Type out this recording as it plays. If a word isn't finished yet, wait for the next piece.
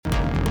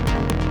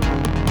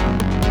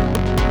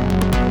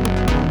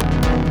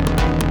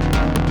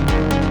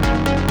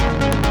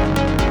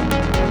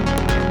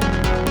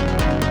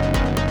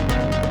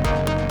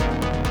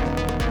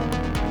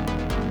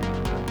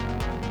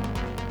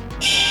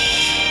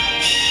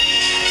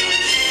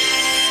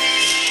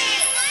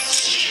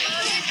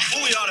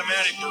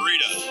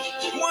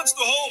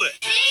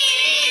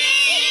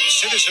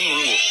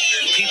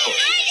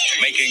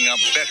making a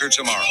better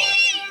tomorrow.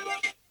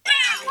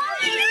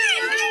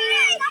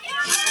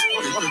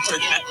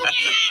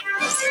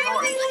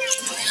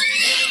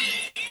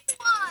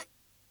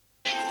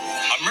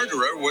 A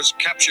murderer was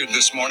captured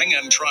this morning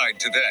and tried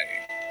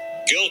today.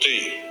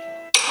 Guilty.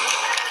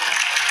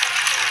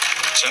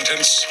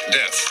 Sentence,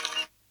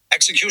 death.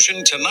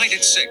 Execution tonight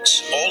at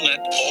 6. All net,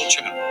 all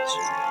channels.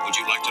 Would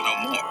you like to know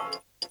more?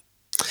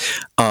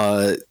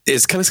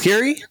 It's kind of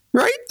scary,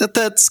 right?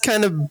 That's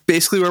kind of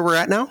basically where we're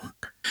at now.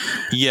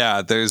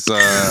 Yeah, there's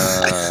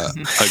a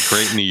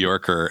great New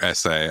Yorker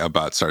essay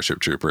about Starship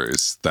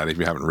Troopers that if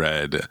you haven't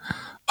read,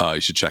 you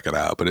should check it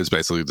out. But it's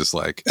basically just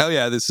like, oh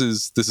yeah, this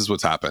is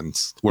what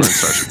happens. We're in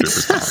Starship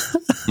Troopers now,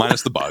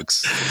 minus the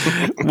bugs.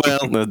 Well,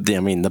 I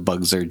mean, the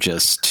bugs are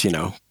just,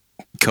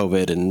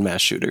 COVID and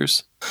mass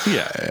shooters.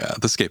 Yeah,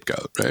 the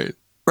scapegoat, right?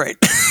 Right.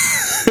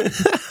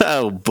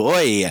 Oh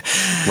boy.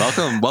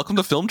 Welcome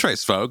to Film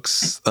Trace,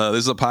 folks. This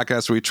is a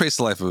podcast where we trace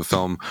the life of a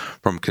film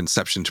from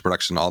conception to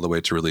production all the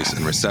way to release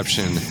and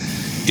reception.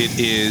 It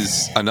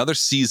is another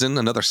season,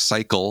 another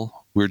cycle.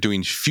 We're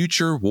doing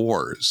Future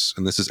Wars,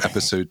 and this is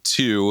episode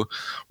 2.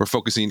 We're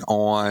focusing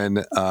on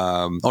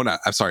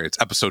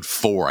it's episode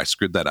 4. I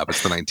screwed that up.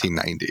 It's the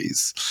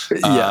 1990s.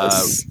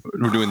 Yes.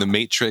 We're doing The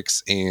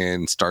Matrix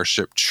and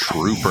Starship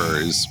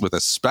Troopers with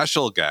a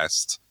special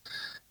guest,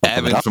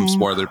 Evan from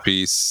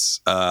Spoilerpiece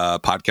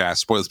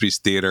podcast, Spoilerpiece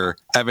Theatre.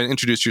 Evan,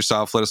 introduce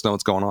yourself. Let us know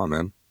what's going on,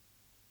 man.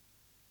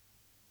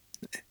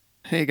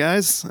 Hey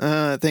guys,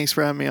 thanks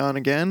for having me on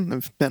again.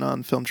 I've been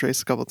on Film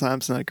Trace a couple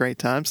times and had a great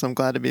time, so I'm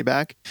glad to be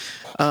back.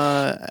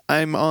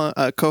 I'm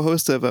a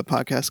co-host of a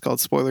podcast called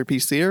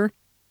Spoilerpiece Theatre.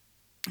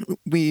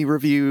 We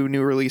review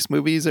new release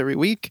movies every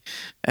week,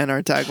 and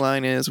our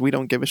tagline is, we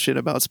don't give a shit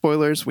about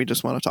spoilers, we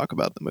just want to talk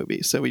about the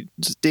movie. So we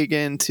just dig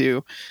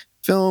into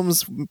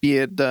films, be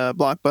it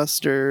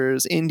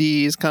blockbusters,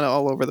 indies, kind of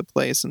all over the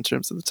place in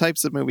terms of the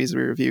types of movies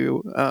we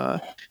review.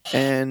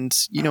 And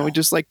we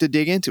just like to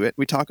dig into it.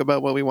 We talk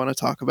about what we want to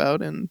talk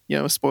about, and,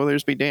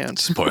 spoilers be damned.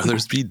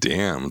 Spoilers be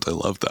damned. I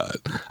love that.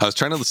 I was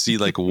trying to see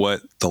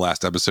what the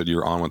last episode you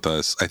were on with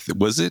us.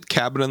 Was it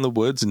Cabin in the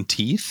Woods and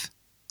Teeth?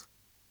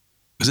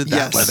 Was it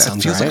that? Yes,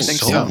 That feels like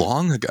so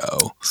long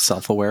ago.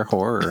 Self-aware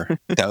horror.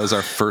 That was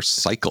our first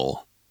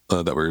cycle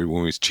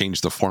when we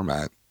changed the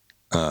format.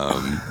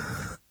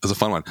 It was a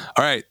fun one.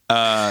 All right.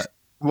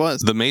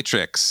 Was The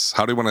Matrix.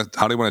 How do you want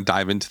to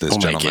dive into this,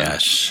 gentlemen? My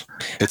gosh.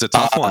 It's a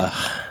tough one.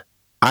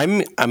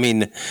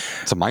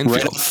 It's a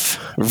minefield.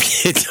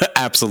 It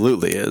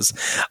absolutely is.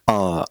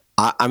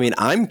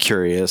 I'm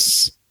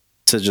curious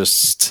to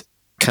just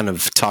kind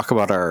of talk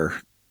about our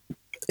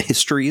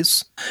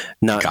histories,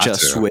 not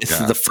just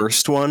with the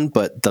first one,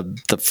 but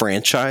the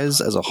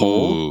franchise as a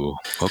whole. Ooh,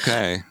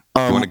 okay.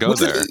 You want to go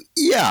there?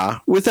 Yeah,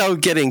 without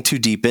getting too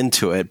deep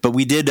into it. But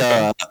we did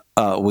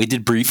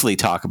briefly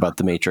talk about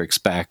The Matrix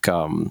back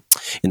in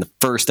the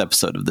first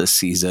episode of this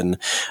season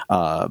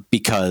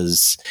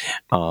because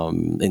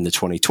in the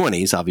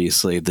 2020s,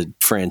 obviously, the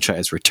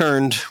franchise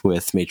returned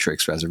with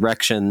Matrix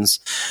Resurrections,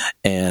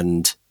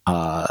 and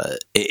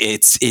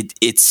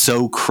it's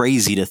so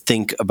crazy to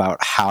think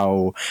about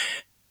how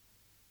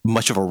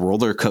much of a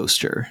roller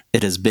coaster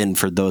it has been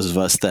for those of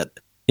us that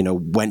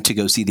went to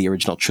go see the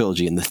original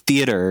trilogy in the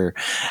theater,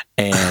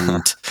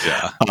 and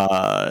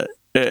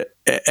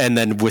and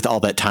then with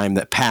all that time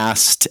that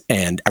passed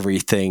and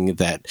everything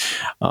that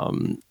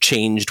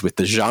changed with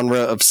the genre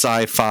of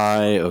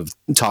sci-fi, of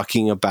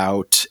talking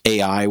about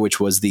AI, which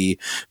was the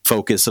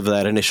focus of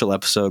that initial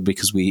episode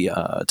because we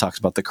talked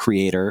about the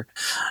creator,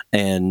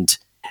 and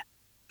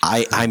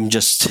my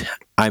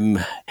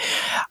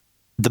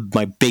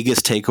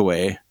biggest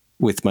takeaway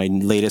with my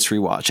latest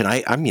rewatch, and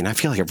I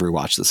feel like I've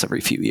rewatched this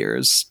every few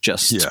years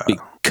just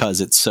because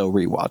it's so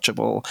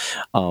rewatchable.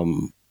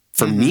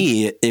 For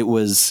me, it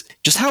was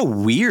just how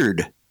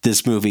weird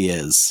this movie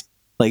is.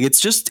 Like,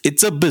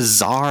 it's a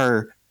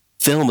bizarre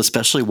film,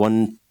 especially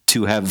one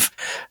to have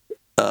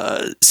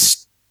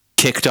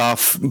kicked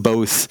off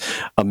both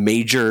a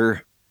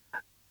major,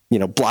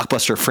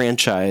 blockbuster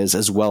franchise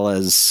as well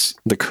as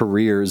the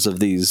careers of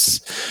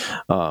these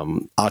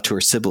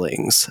auteur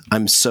siblings.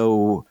 I'm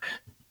so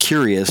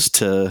curious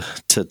to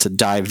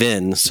dive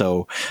in.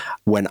 So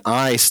when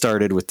I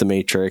started with The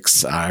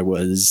Matrix, I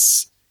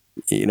was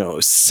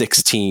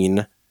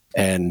 16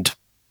 and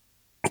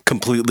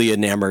completely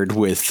enamored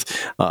with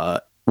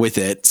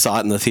it. Saw it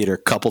in the theater a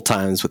couple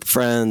times with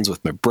friends,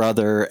 with my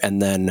brother, and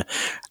then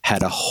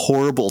had a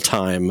horrible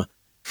time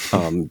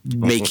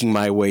making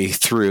my way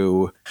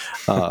through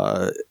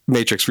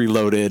Matrix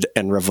Reloaded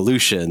and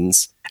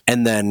Revolutions.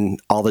 And then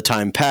all the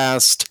time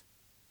passed,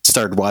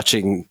 started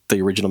watching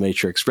the original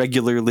Matrix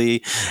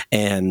regularly,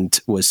 and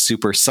was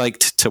super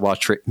psyched to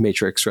watch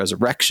Matrix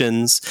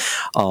Resurrections.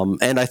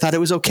 And I thought it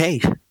was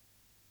okay.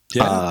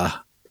 Yeah,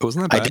 it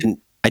wasn't that bad.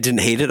 I didn't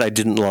hate it. I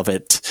didn't love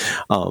it.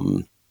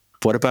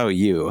 What about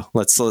you?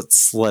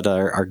 Let's let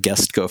our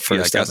guest go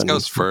first. Yeah, guest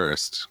goes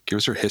first. Give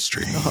us your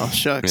history. Oh,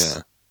 shucks.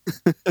 Yeah.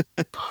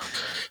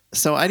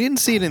 So I didn't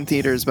see it in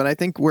theaters, but I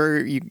think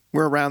we're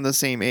around the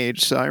same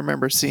age. So I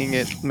remember seeing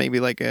it maybe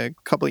like a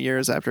couple of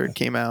years after it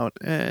came out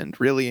and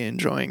really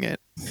enjoying it.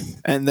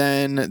 And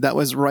then that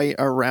was right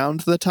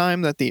around the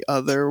time that the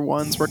other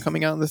ones were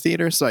coming out in the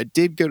theater. So I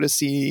did go to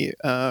see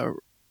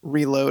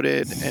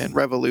Reloaded and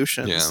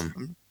Revolutions. Yeah.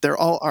 They're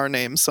all our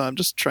names, so I'm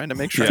just trying to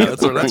make sure. Yeah,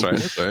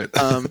 that's right.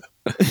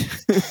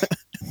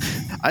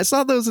 I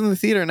saw those in the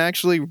theater and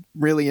actually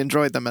really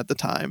enjoyed them at the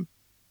time.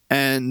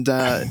 And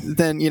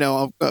then,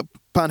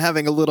 upon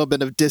having a little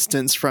bit of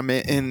distance from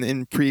it in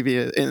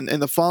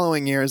the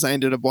following years, I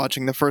ended up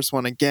watching the first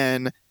one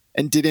again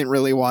and didn't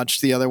really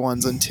watch the other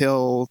ones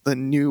until the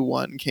new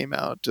one came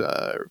out.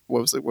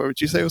 What was it? What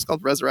would you say it was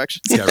called?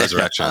 Resurrections? Yeah,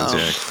 Resurrections,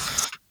 yeah.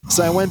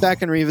 So I went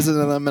back and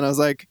revisited them, and I was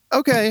like,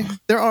 okay,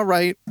 they're all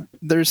right.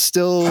 They're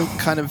still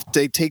kind of,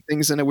 they take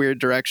things in a weird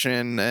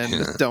direction and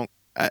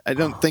I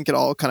don't think it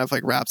all kind of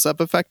like wraps up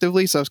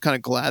effectively. So I was kind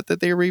of glad that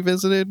they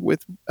revisited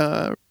with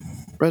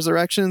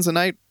Resurrections, and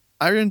I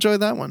enjoyed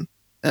that one.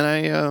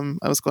 And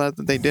I was glad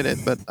that they did it,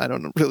 but I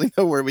don't really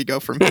know where we go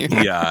from here.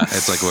 Yeah,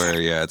 it's like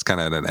it's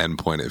kind of at an end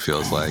point, it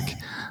feels like.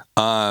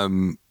 I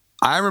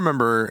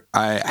remember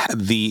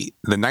the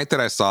night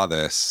that I saw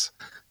this.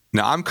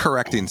 Now, I'm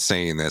correct in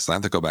saying this. I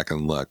have to go back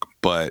and look.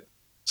 But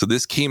so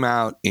this came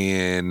out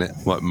in,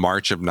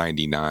 March of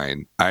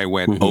 99. I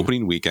went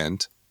opening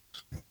weekend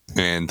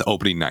and the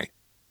opening night.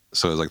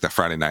 So it was like the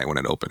Friday night when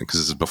it opened, because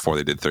this is before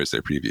they did Thursday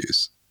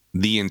previews.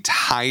 The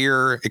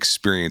entire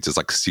experience is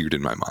like seared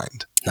in my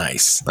mind.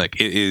 Nice. Like,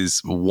 it is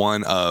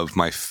one of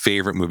my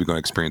favorite movie-going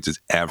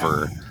experiences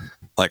ever.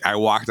 Like, I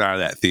walked out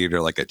of that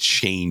theater like a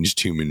changed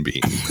human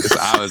being.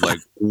 I was like,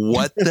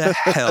 what the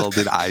hell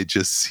did I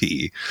just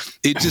see?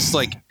 It just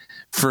like,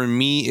 for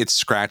me, it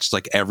scratched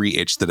like every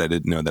itch that I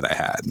didn't know that I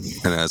had.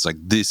 And I was like,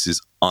 this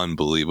is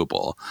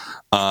unbelievable.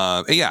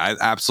 I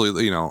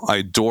absolutely, I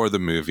adore the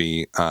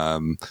movie.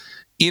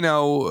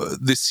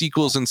 The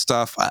sequels and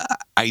stuff,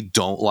 I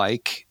don't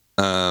like.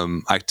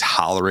 I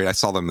tolerate. I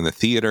saw them in the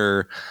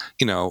theater,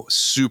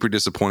 super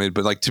disappointed.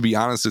 But like, to be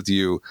honest with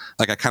you,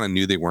 like, I kind of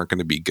knew they weren't going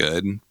to be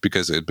good,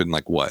 because it had been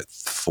like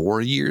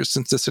 4 years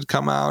since this had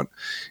come out,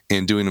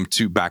 and doing them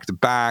 2 back to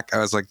back, I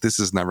was like, this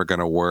is never going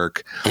to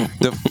work.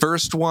 The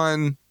first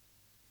one,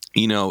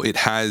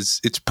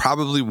 it's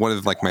probably one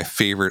of like my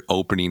favorite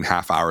opening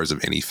half hours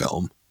of any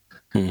film,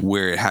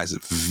 where it has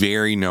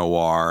very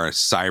noir,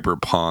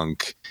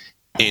 cyberpunk,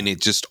 and it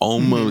just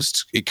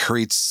almost it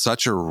creates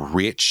such a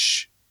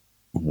rich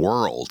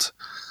world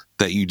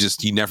that you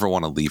never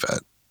want to leave it.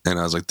 And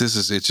I was like,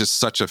 it's just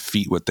such a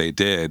feat what they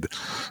did.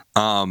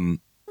 I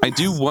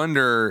do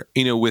wonder,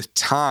 with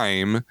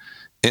time,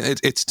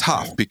 it's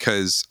tough,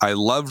 because I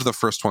loved the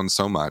first one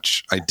so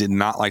much. I did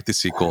not like the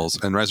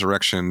sequels, and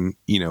Resurrection,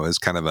 is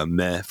kind of a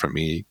meh for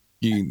me.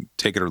 You can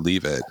take it or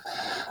leave it.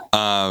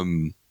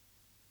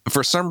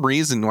 For some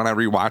reason, when I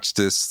rewatched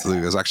this, it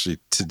was actually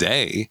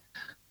today,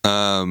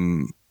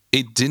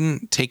 it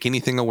didn't take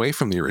anything away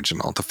from the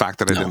original. The fact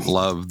that I didn't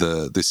love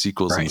the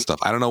sequels and stuff.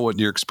 I don't know what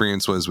your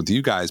experience was with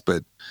you guys,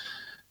 but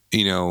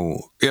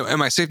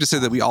am I safe to say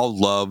that we all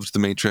loved The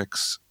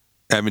Matrix?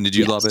 Evan, did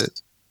you love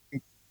it?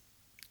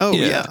 Oh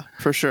yeah,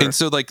 for sure. And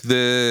so like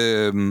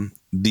the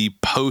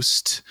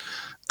post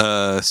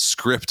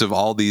script of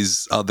all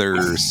these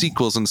other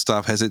sequels and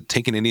stuff, has it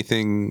taken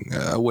anything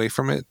away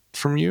from it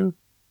from you?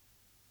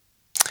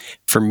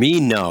 For me,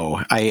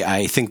 no.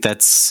 I think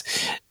that's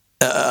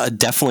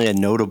definitely a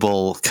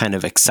notable kind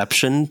of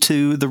exception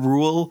to the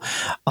rule,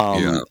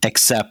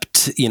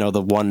 except,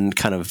 the one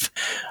kind of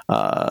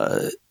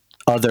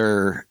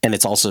other, and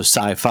it's also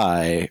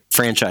sci-fi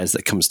franchise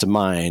that comes to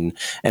mind,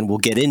 and we'll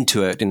get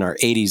into it in our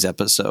 80s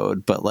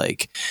episode, but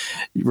like,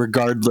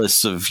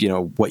 regardless of,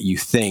 what you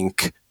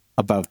think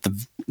about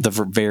the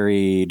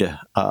varied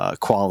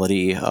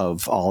quality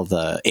of all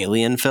the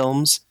Alien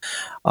films,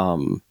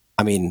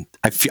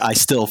 I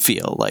still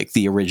feel like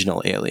the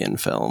original Alien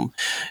film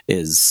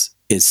is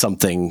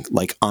something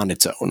like on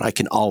its own. I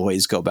can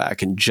always go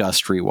back and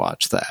just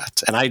rewatch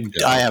that. And I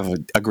have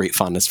a great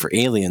fondness for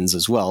Aliens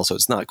as well, so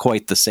it's not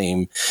quite the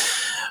same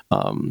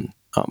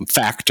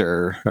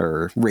factor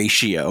or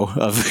ratio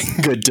of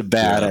good to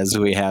bad as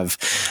we have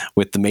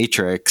with The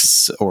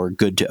Matrix, or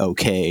good to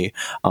okay.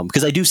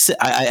 Because I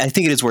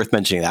think it is worth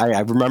mentioning that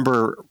I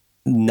remember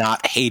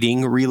not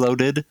hating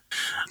Reloaded.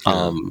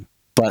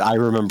 But I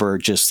remember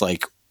just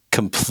like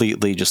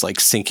completely just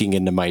like sinking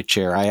into my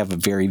chair. I have a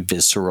very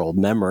visceral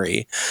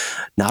memory,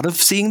 not of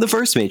seeing the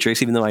first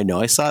Matrix, even though I know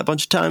I saw it a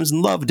bunch of times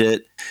and loved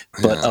it,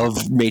 but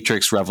of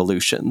Matrix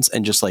Revolutions,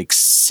 and just like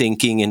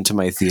sinking into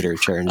my theater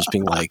chair and just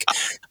being like,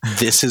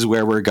 this is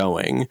where we're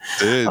going.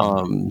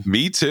 Dude,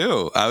 me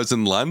too. I was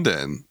in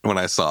London when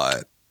I saw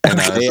it, and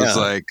I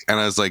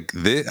was like,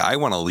 I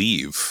want to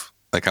leave.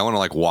 Like, I want to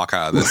like walk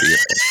out of the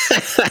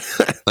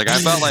theater. Like, I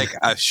felt like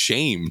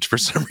ashamed for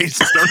some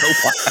reason. I don't know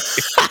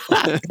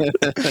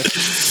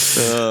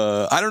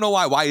why. I don't know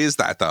why. Why is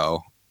that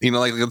though?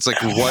 It's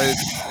like, what?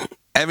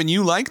 Evan,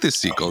 you like the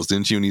sequels,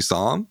 didn't you? When you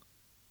saw them?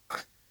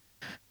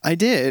 I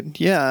did,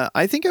 yeah.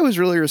 I think I was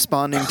really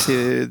responding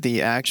to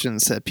the action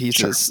set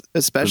pieces,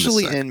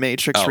 especially in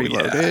Matrix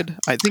Reloaded.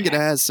 I think it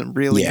has some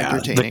really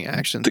entertaining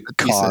action the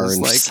car pieces,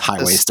 and like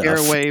highway the stuff.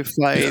 stairway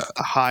fight,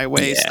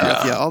 highway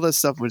stuff. Yeah, all this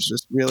stuff was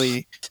just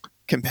really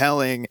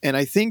compelling. And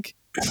I think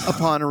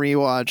upon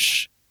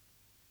rewatch,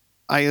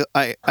 I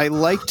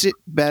liked it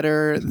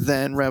better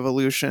than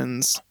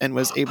Revolutions and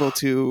was able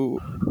to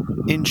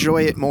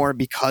enjoy it more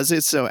because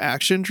it's so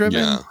action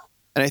driven. Yeah.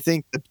 And I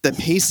think the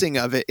pacing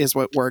of it is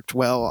what worked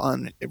well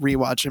on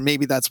rewatch, and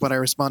maybe that's what I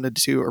responded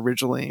to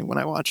originally when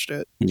I watched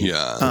it.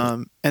 Yeah.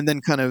 And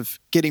then kind of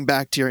getting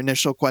back to your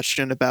initial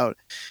question about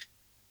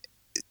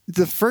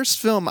the first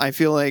film, I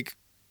feel like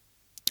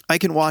I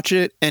can watch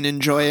it and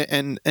enjoy it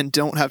and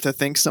don't have to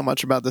think so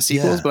much about the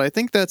sequels. Yeah. But I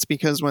think that's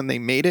because when they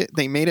made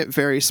it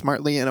very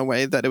smartly in a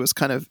way that it was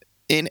kind of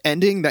an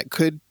ending that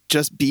could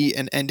just be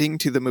an ending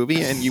to the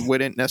movie and you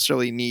wouldn't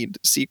necessarily need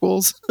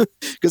sequels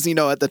because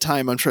at the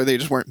time I'm sure they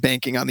just weren't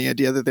banking on the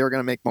idea that they were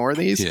going to make more of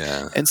these.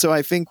 And so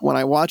I think when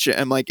I watch it,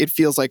 I'm like, it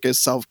feels like a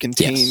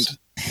self-contained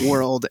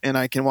world, and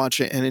I can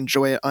watch it and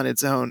enjoy it on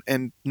its own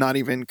and not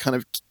even kind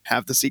of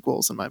have the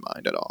sequels in my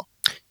mind at all.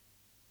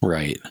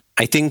 Right.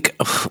 I think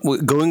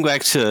going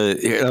back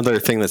to another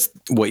thing that's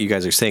what you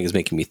guys are saying is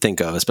making me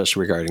think of, especially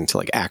regarding to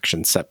like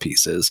action set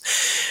pieces.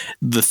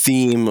 The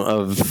theme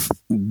of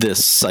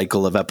this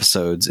cycle of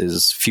episodes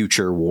is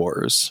future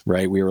wars,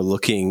 right? We were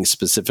looking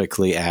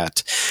specifically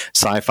at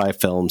sci-fi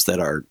films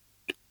that are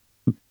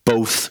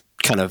both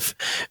kind of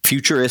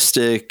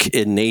futuristic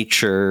in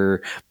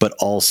nature, but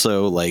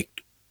also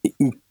like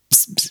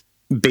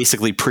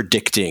basically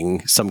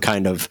predicting some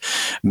kind of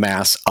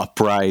mass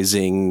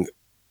uprising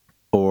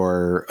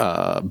or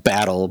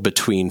battle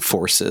between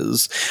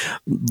forces,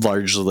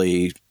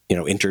 largely,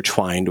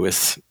 intertwined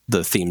with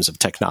the themes of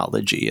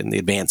technology and the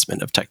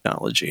advancement of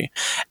technology.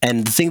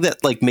 And the thing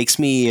that like makes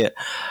me,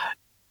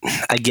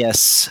 I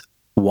guess,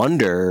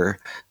 wonder,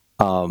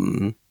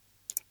 maybe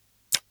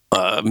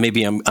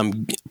I'm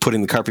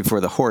putting the cart before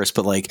the horse,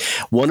 but like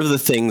one of the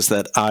things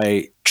that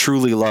I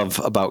truly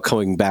love about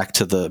coming back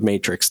to the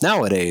Matrix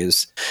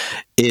nowadays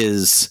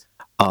is,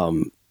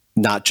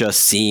 not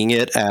just seeing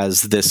it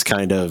as this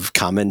kind of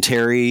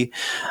commentary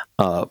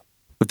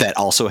that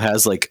also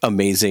has like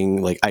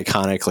amazing, like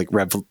iconic,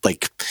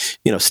 like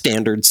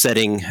standard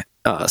setting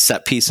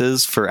set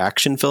pieces for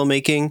action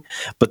filmmaking,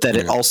 but that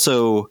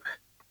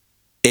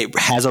it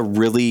has a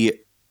really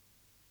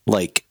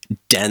like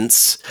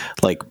dense,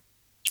 like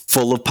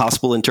full of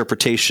possible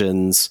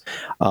interpretations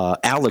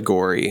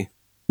allegory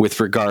with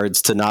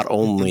regards to not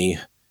only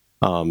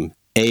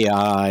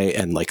AI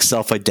and like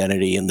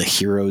self-identity and the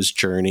hero's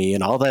journey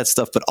and all that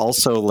stuff, but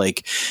also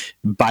like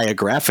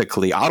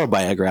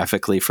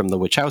autobiographically from the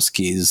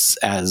Wachowskis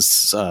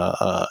as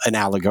an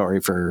allegory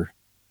for,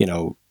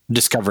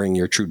 discovering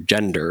your true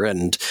gender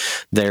and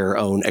their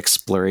own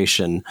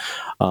exploration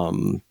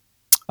and,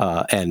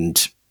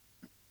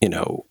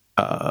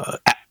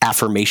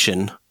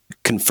 affirmation,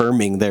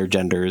 confirming their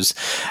genders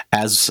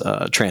as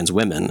trans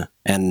women.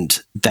 And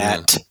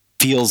that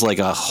feels like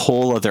a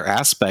whole other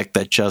aspect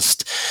that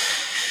just,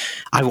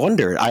 I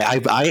wondered,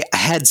 I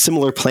had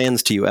similar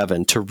plans to you,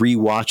 Evan, to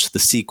rewatch the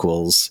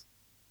sequels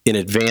in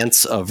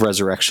advance of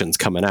Resurrections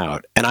coming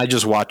out. And I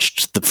just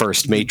watched the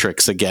first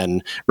Matrix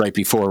again right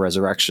before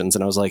Resurrections.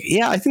 And I was like,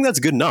 yeah, I think that's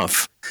good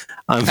enough.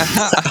 I've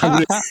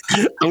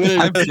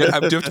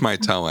dipped my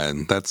toe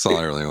in. That's all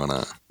I really want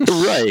to.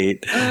 Right.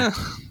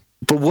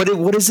 But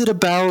what is it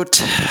about?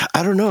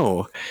 I don't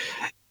know.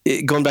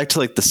 Going back to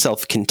like the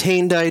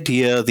self-contained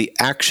idea, the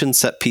action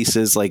set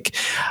pieces, like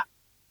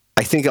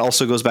I think it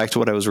also goes back to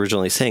what I was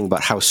originally saying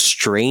about how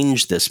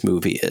strange this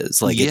movie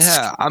is. Like,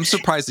 I'm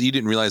surprised that you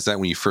didn't realize that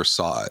when you first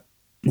saw it.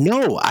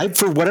 No,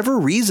 for whatever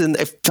reason,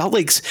 it felt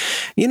like,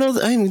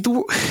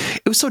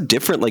 it was so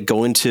different. Like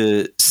going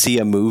to see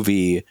a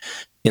movie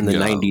in the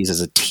 90s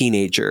as a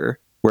teenager,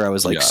 where I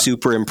was like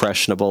super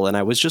impressionable, and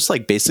I was just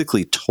like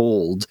basically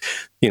told,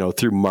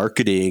 through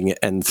marketing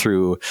and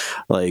through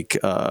like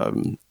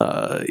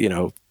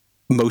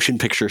motion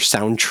picture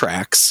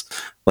soundtracks,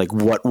 like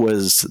what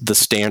was the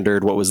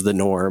standard, what was the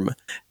norm.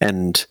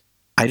 And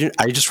I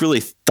just really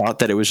thought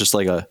that it was just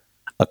like a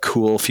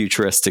cool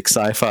futuristic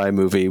sfi fi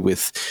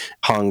with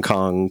Hong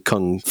Kong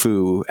kung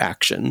fu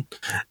action.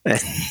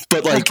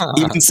 But like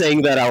even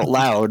saying that out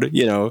loud,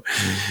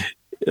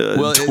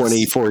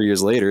 24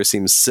 years later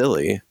seems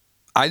silly.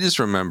 I just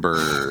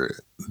remember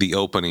the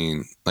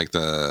opening, like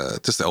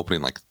the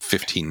opening, like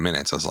 15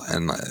 minutes. I was like,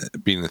 and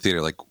being in the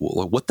theater, like,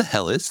 well, what the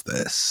hell is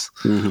this?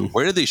 Mm-hmm.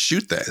 Where did they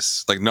shoot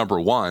this? Like,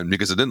 number one,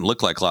 because it didn't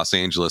look like Los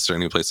Angeles or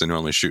any place they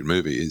normally shoot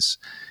movies,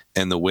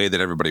 and the way that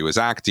everybody was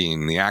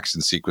acting, the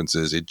action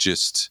sequences, it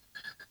just,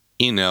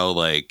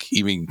 like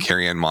even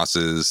Carrie-Anne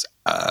Moss's,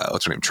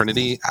 what's her name,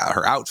 Trinity,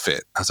 her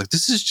outfit. I was like,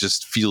 this is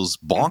just feels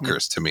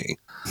bonkers to me.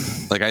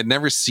 Like I'd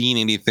never seen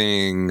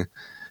anything.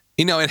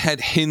 It had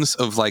hints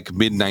of like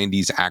mid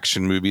 90s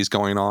action movies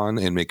going on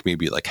and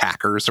maybe like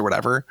Hackers or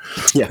whatever.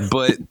 Yeah.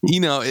 But,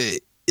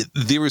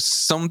 there was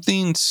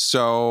something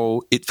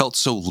it felt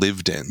so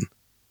lived in.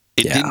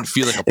 It didn't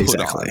feel like a put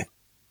on.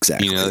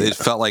 Exactly. It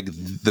felt like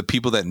the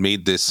people that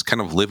made this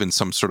kind of live in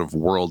some sort of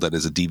world that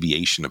is a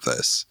deviation of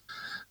this.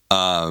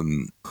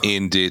 And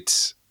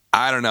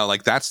I don't know,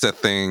 like that's the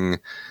thing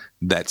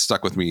that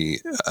stuck out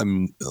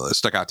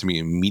to me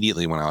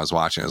immediately when I was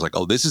watching. I was like,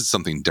 oh, this is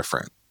something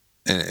different.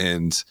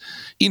 And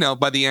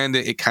by the end,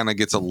 it kind of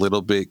gets a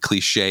little bit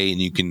cliche,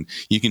 and you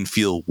can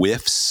feel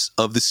whiffs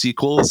of the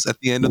sequels at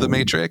the end of The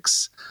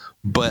Matrix.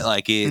 But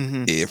like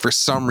it for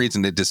some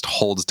reason, it just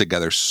holds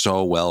together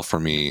so well for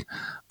me,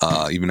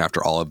 even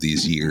after all of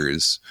these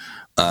years.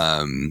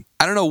 I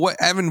don't know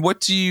Evan,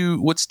 what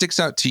sticks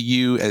out to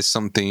you as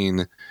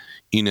something,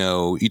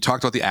 you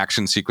talked about the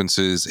action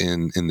sequences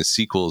in the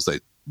sequels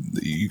that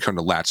you kind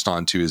of latched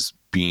onto as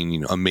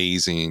being,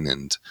 amazing.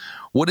 And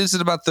what is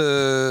it about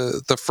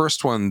the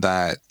first one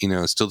that,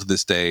 still to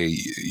this day,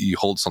 you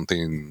hold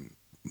something,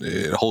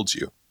 it holds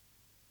you?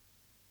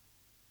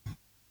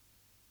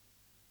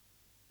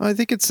 I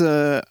think it's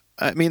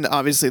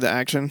obviously the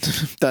action,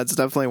 that's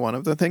definitely one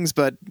of the things,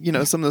 but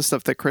some of the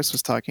stuff that Chris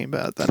was talking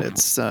about, that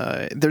it's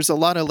there's a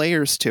lot of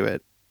layers to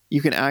it.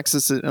 You can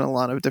access it in a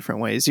lot of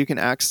different ways. You can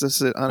access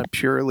it on a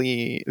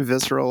purely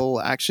visceral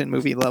action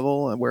movie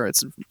level, where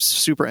it's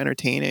super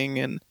entertaining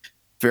and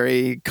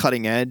very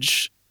cutting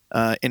edge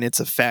in its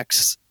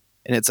effects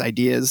and its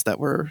ideas that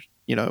were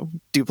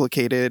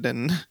duplicated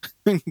and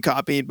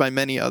copied by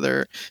many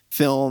other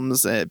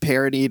films,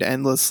 parodied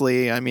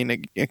endlessly. I mean,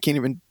 I can't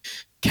even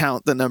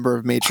count the number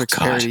of Matrix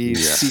parody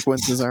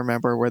sequences I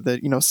remember, where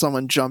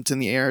someone jumped in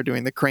the air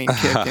doing the crane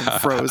kick and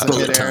froze in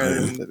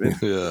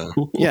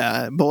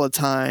midair. Bullet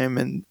Time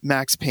and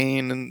Max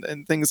Payne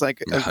and things like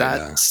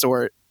that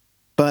sort.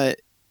 But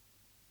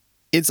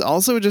it's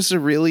also just a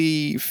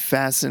really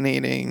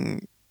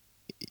fascinating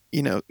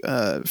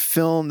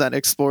film that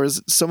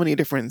explores so many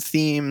different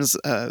themes,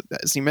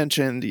 as you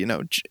mentioned,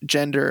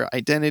 gender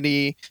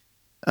identity,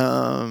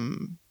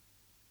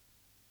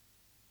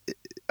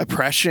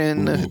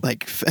 oppression,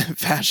 like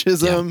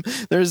fascism.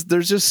 There's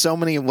just so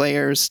many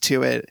layers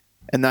to it,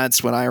 and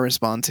that's what I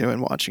respond to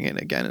in watching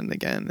it again and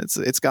again.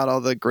 It's got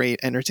all the great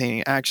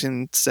entertaining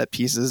action set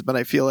pieces, but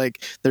I feel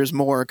like there's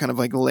more kind of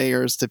like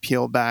layers to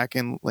peel back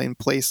and in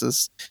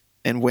places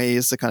and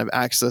ways to kind of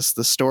access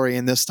the story.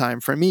 And this time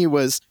for me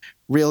was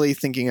really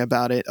thinking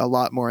about it a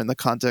lot more in the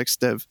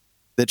context of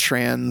the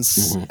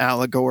trans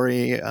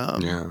allegory,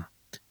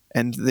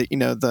 and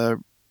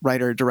the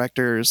writer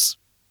directors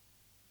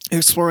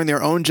exploring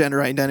their own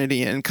gender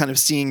identity and kind of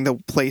seeing the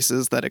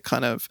places that it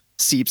kind of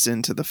seeps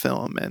into the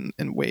film,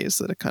 and ways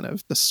that it kind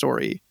of, the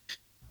story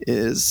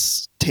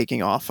is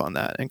taking off on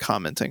that and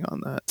commenting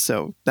on that.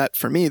 So that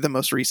for me, the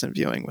most recent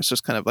viewing was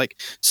just kind of like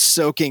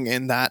soaking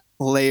in that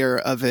layer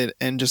of it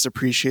and just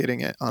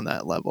appreciating it on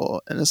that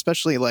level. And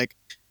especially like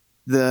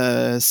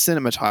the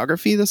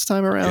cinematography this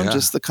time around,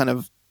 just the kind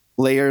of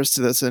layers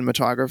to the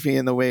cinematography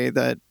and the way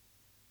that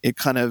it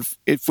kind of,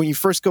 when you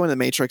first go into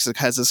Matrix, it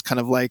has this kind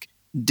of like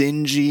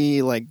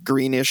dingy, like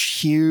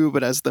greenish hue,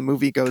 but as the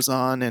movie goes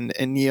on and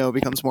Neo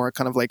becomes more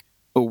kind of like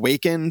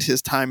awakened,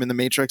 his time in the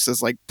Matrix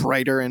is like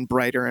brighter and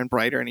brighter and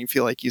brighter, and you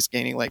feel like he's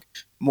gaining like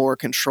more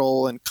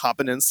control and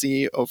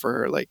competency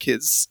over like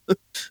his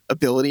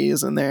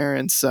abilities in there.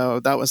 And so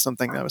that was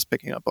something that I was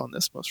picking up on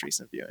this most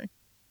recent viewing.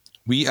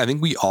 I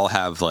think we all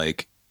have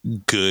like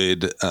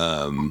good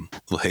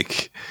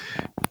like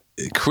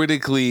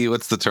critically,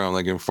 what's the term I'm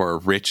looking for,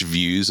 rich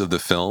views of the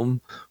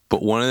film.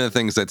 But one of the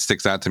things that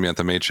sticks out to me at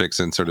The Matrix,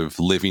 and sort of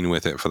living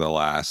with it for the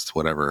last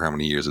how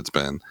many years it's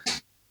been,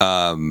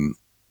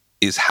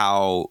 is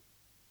how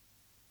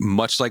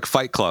much like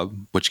Fight Club,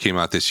 which came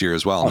out this year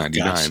as well,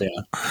 99,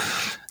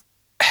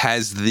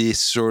 has this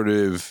sort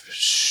of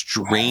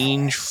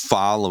strange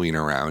following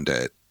around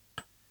it.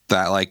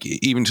 That like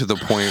even to the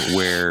point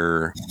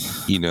where,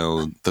 in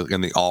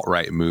the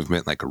alt-right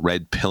movement, like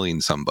red pilling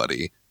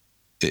somebody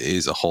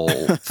is a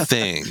whole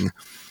thing.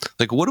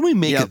 Like, what do we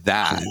make of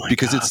that?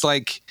 Because it's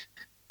like,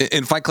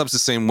 and Fight Club's the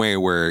same way,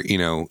 where,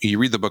 you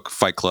read the book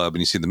Fight Club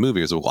and you see the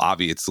movie, it's, well,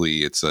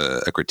 obviously it's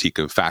a critique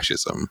of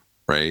fascism,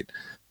 right?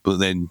 But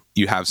then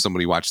you have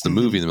somebody watch the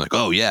movie and they're like,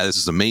 oh yeah, this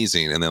is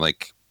amazing. And they're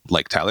like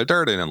Tyler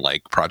Durden and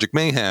like Project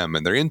Mayhem,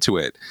 and they're into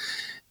it.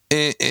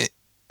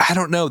 I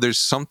don't know. There's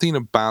something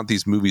about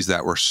these movies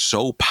that were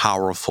so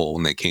powerful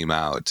when they came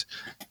out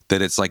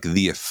that it's like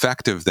the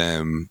effect of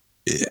them,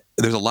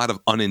 there's a lot of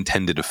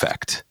unintended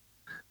effect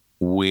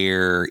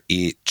where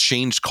it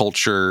changed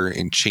culture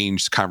and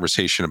changed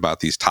conversation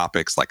about these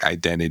topics like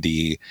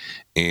identity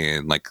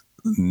and like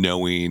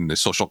knowing the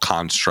social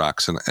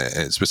constructs and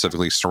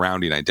specifically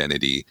surrounding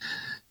identity,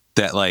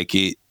 that like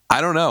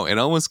I don't know, it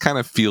almost kind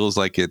of feels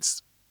like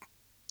it's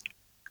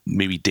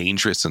maybe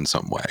dangerous in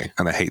some way.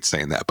 And I hate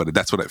saying that, but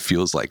that's what it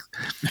feels like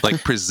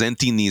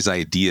presenting these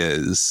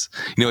ideas.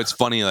 It's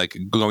funny, like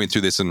going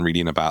through this and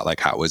reading about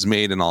like how it was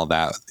made and all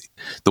that.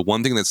 The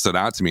one thing that stood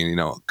out to me,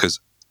 because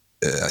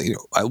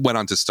I went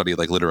on to study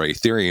like literary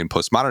theory and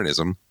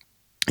postmodernism,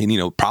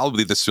 And,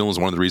 probably this film is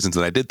one of the reasons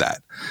that I did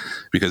that,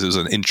 because it was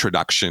an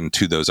introduction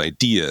to those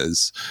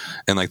ideas.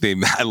 And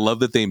I love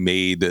that they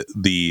made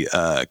the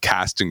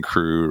cast and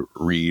crew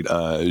read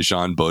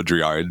Jean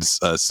Baudrillard's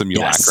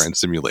Simulacra and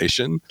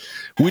Simulation,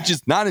 which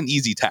is not an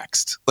easy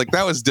text.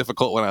 That was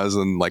difficult when I was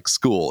in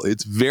school.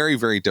 It's very,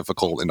 very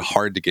difficult and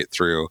hard to get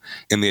through.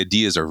 And the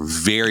ideas are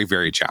very,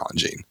 very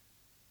challenging.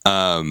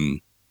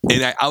 And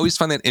I always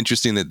find that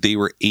interesting that they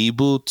were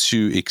able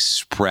to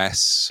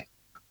express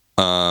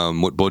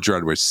what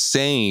Baudrillard was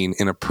saying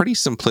in a pretty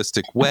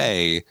simplistic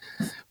way.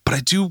 But I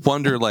do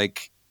wonder,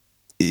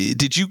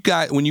 did you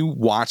guys, when you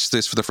watched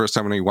this for the first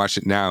time, when you watch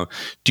it now,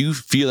 do you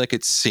feel like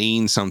it's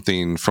saying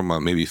something from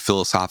a maybe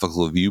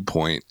philosophical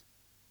viewpoint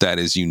that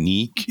is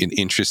unique and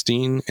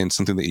interesting and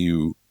something that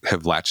you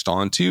have latched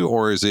onto?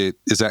 Or is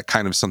that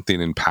kind of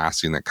something in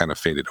passing that kind of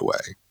faded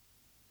away?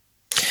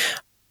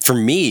 For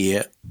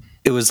me,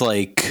 it was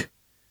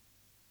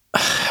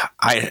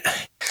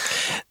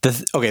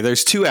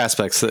there's two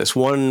aspects to this.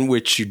 One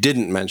which you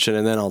didn't mention,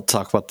 and then I'll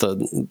talk about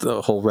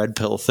the whole red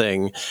pill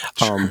thing.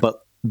 Sure.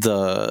 But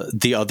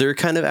the other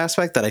kind of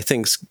aspect that I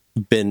think's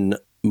been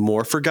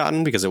more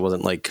forgotten because it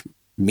wasn't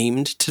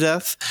memed to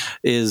death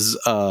is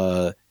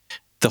the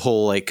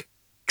whole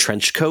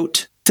trench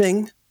coat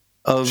thing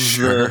of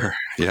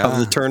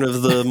the turn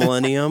of the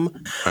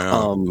millennium.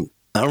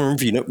 I don't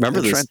remember if you remember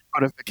this.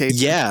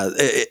 Yeah,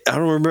 I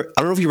don't remember.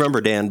 I don't know if you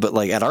remember, Dan, but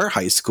at our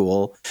high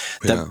school,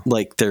 that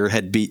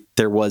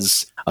there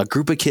was a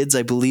group of kids,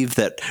 I believe,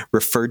 that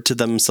referred to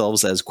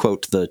themselves as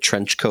quote the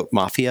trench coat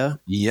mafia.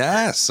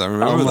 Yes, I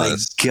remember. Oh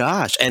this. My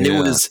gosh! And it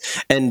was,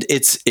 and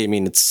it's. I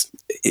mean,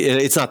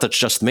 it's not that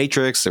just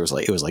Matrix. There was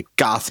it was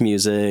goth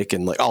music,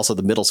 and also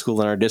the middle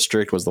school in our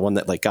district was the one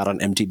that got on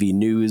MTV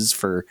News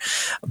for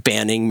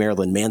banning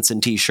Marilyn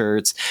Manson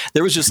T-shirts.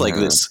 There was just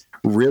this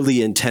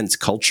really intense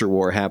culture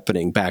war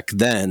happening back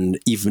then,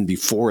 even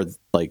before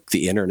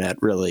the internet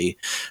really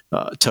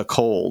took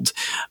hold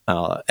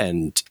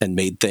and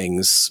made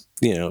things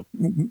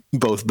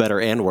both better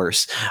and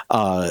worse.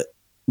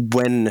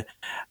 Whenever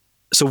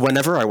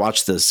I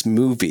watch this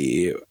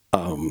movie,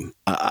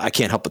 I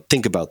can't help but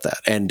think about that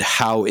and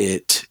how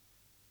it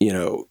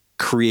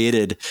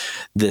created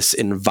this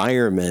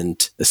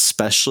environment,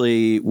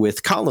 especially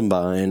with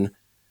Columbine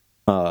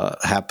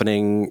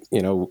happening.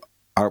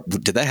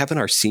 Did that happen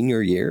our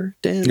senior year,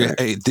 Dan? Yeah,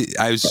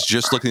 I was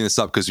just looking this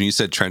up because when you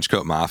said trench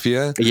coat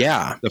mafia,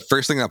 the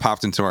first thing that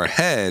popped into our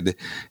head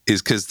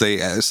is because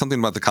something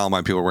about the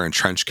Columbine people wearing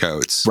trench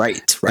coats.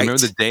 Right. I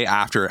remember the day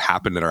after it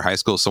happened at our high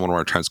school, someone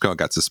wore a trench coat and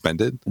got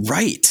suspended.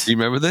 Right. Do you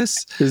remember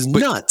this? It was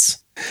nuts.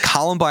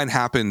 Columbine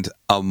happened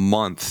a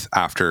month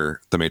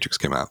after The Matrix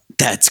came out.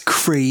 That's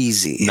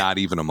crazy. Not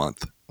even a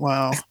month.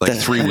 Wow. 3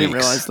 weeks. I didn't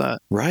realize that.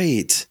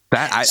 Right.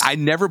 That I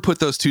never put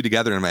those two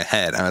together in my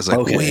head. I was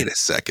like, wait a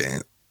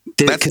second.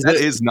 That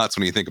is nuts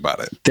when you think about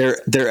it.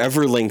 They're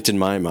ever linked in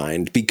my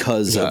mind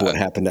because of what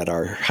happened at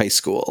our high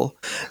school.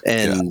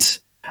 And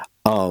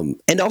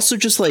also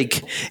just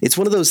it's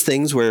one of those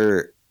things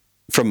where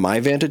from my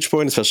vantage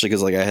point, especially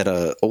because I had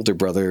a older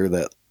brother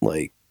that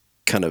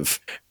kind of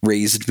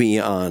raised me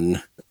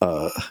on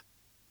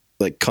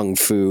Kung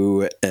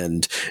Fu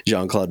and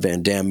Jean-Claude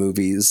Van Damme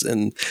movies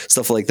and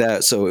stuff like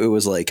that. So it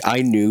was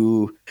I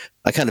knew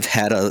I kind of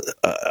had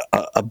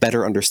a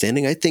better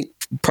understanding, I think,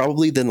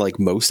 probably than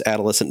most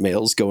adolescent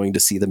males going to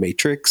see The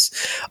Matrix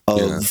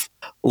of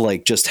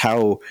just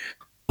how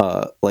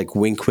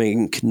wink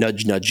wink,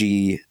 nudge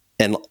nudgy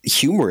and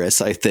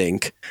humorous, I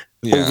think,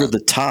 over the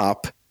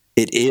top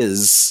it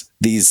is.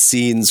 These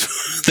scenes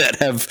that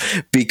have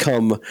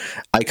become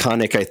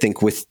iconic, I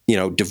think, with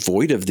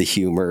devoid of the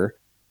humor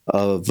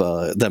of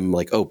them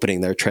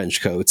opening their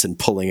trench coats and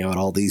pulling out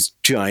all these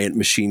giant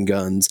machine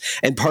guns.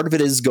 And part of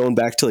it is going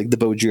back to the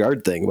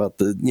Baudrillard thing about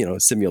the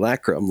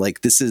simulacrum.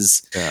 This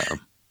is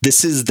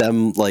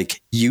them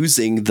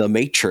using the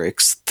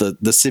Matrix,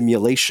 the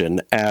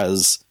simulation,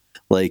 as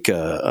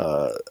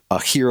a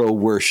hero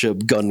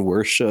worship, gun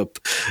worship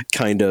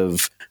kind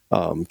of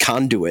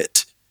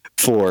conduit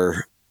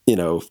for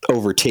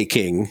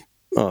overtaking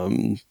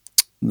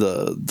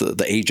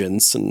the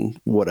agents and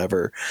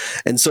whatever.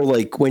 And so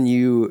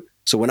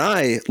when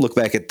I look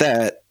back at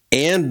that,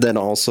 and then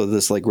also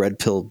this red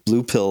pill,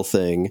 blue pill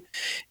thing,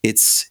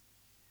 it's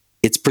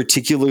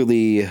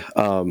particularly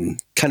kind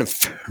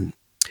of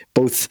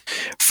both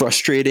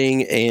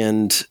frustrating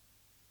and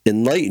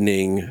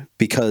enlightening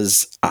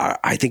because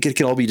I think it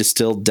can all be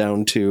distilled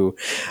down to,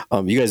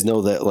 you guys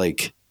know that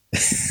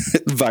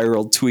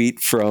viral tweet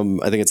from,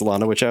 I think it's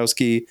Lana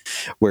Wachowski,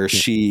 where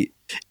she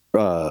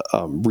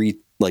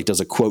does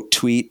a quote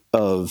tweet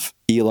of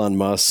Elon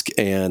Musk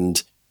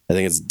and I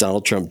think it's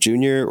Donald Trump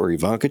Jr. or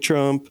Ivanka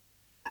Trump.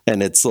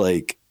 And it's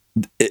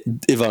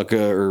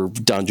Ivanka or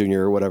Don Jr.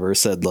 or whatever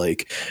said,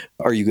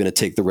 are you going to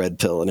take the red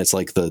pill? And it's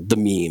the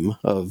meme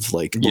of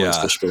Lawrence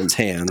Fishburne's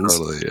hands.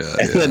 Totally,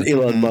 and then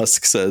Elon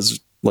Musk says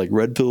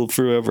red pill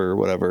forever or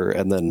whatever.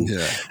 And then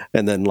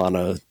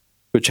Lana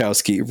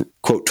Wachowski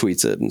quote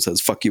tweets it and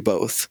says, fuck you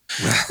both.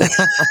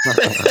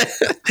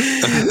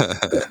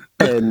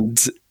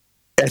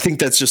 I think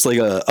that's just like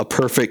a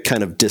perfect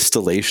kind of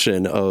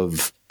distillation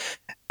of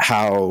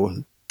how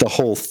the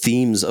whole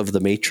themes of the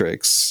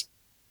Matrix,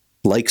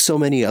 like so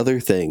many other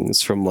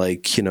things, from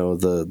like, you know,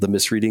 the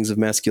misreadings of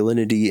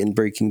masculinity in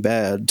Breaking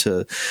Bad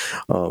to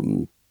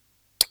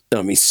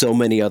so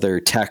many other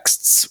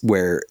texts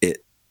where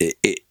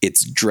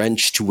it's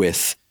drenched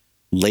with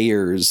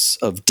layers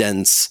of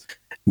dense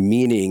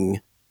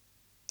meaning,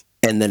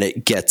 and then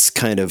it gets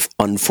kind of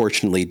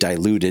unfortunately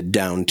diluted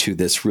down to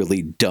this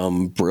really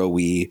dumb,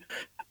 bro-y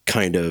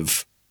kind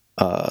of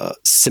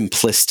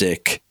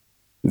simplistic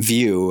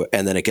view,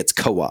 and then it gets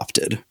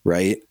co-opted,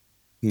 right?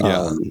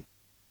 Yeah.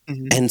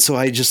 And so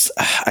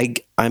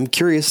I'm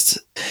curious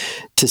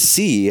to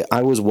see.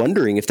 I was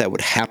wondering if that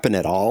would happen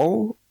at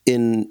all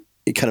in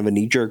kind of a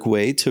knee-jerk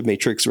way to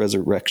Matrix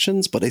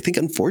Resurrections, but I think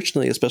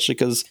unfortunately, especially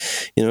because,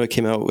 you know, it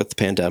came out with the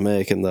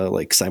pandemic and the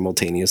like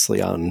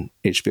simultaneously on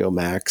HBO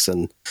Max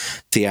and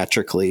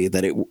theatrically,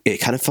 that it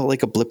kind of felt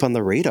like a blip on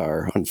the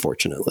radar,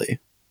 unfortunately.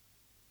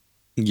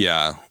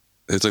 Yeah.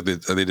 It's like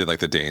they did like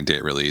the day and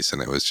date release,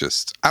 and it was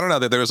just, I don't know,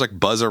 that there was like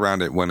buzz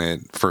around it when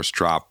it first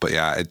dropped, but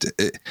yeah,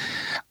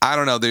 I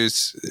don't know.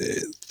 There's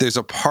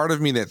a part of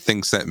me that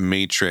thinks that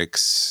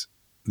Matrix,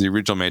 the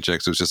original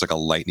Matrix, was just like a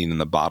lightning in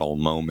the bottle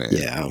moment.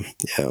 Yeah.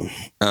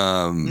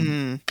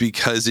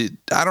 Because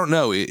I don't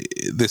know,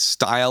 the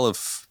style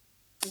of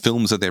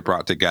films that they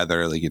brought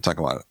together, like you talk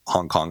about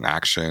Hong Kong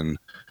action,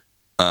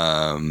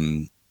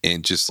 and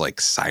just like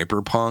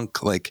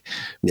cyberpunk, like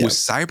was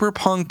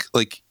cyberpunk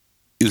like,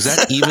 was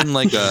that even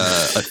like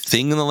a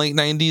thing in the late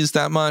 90s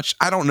that much?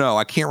 I don't know.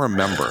 I can't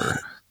remember.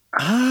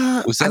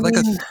 Was that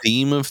a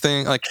theme of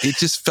thing? Like it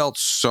just felt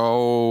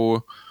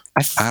so,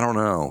 I don't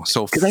know,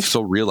 so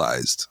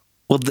realized.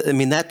 Well,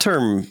 that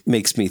term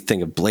makes me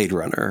think of Blade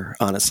Runner,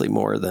 honestly,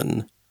 more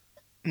than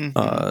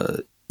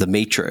the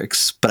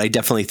Matrix. But I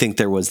definitely think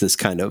there was this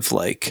kind of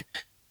like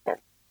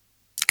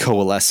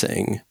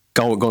coalescing.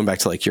 Going back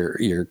to like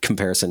your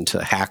comparison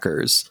to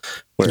Hackers,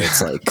 where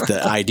it's like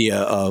the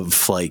idea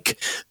of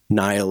like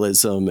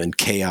nihilism and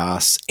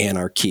chaos,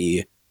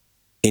 anarchy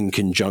in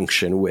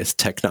conjunction with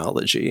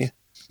technology.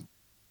 I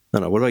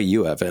don't know. What about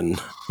you, Evan?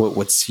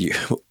 What's you?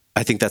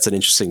 I think that's an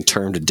interesting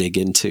term to dig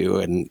into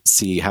and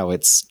see how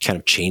it's kind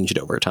of changed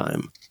over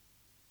time.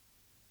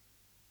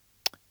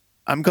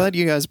 I'm glad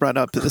you guys brought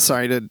up.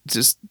 Sorry to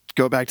just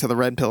go back to the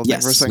red pill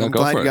thing for a second. I'm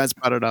glad you guys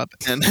brought it up,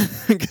 and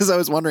because I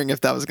was wondering if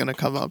that was going to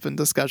come up in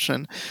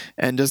discussion,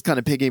 and just kind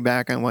of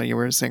piggyback on what you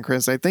were saying,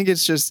 Chris. I think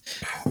it's just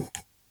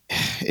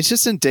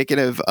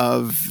indicative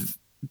of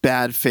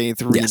bad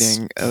faith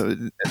reading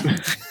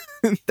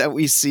that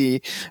we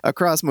see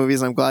across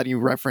movies. I'm glad you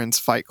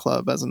referenced Fight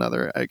Club as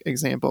another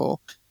example.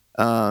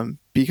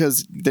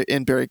 Because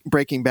in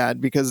Breaking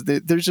Bad, because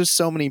there's just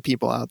so many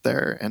people out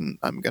there, and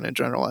I'm going to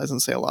generalize and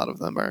say a lot of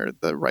them are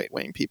the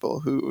right-wing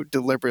people who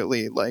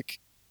deliberately like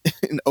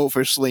and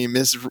overtly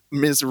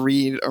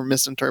misread or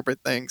misinterpret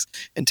things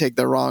and take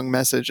the wrong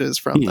messages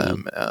from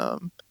them.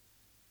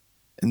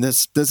 And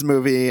this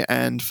movie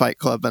and Fight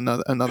Club,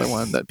 another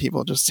one that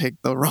people just take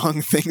the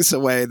wrong things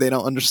away. They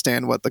don't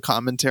understand what the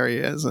commentary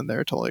is, and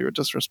they're totally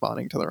just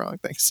responding to the wrong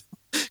things.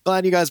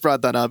 Glad you guys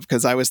brought that up,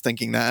 because I was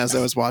thinking that as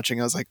I was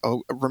watching. I was like,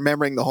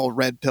 remembering the whole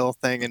red pill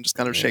thing and just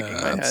kind of shaking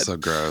my head. So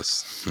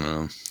gross.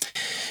 Yeah.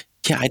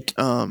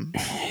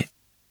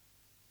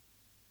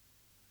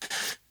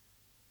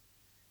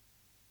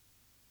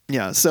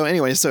 Yeah. So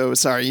anyway, so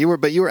sorry, you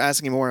were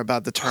asking more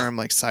about the term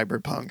like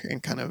cyberpunk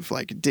and kind of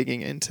like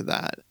digging into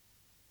that.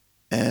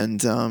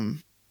 And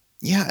I'm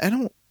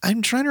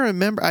trying to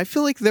remember. I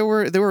feel like there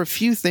were a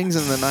few things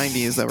in the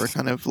 90s that were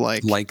kind of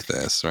like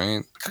this,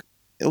 right?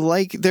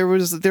 Like there were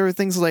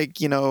things like,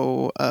 you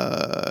know,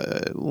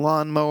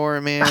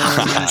 Lawnmower Man,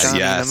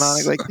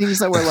 yes. like things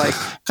that were like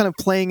kind of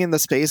playing in the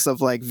space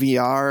of like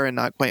VR and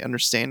not quite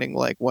understanding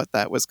like what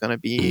that was going to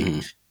be.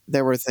 Mm-hmm.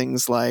 There were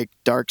things like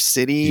Dark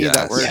City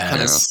that were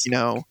kind of, you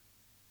know,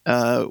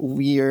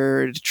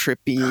 weird,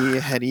 trippy,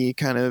 heady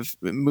kind of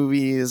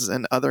movies,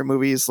 and other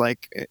movies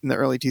like in the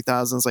early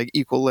 2000s, like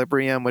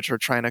Equilibrium, which were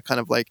trying to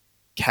kind of like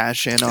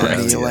cash in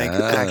on the like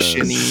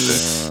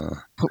action-y,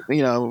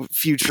 you know,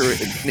 future,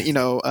 you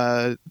know,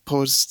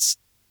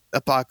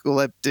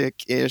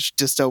 post-apocalyptic-ish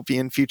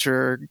dystopian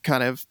future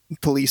kind of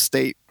police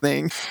state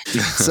thing.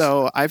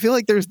 So I feel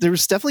like there's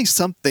definitely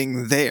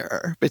something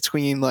there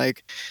between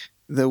like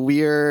the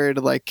weird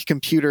like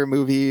computer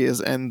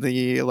movies and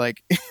the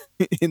like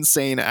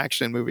insane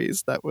action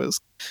movies. That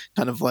was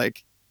kind of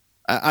like,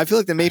 I feel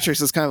like the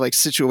Matrix is kind of like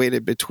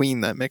situated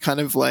between them. It kind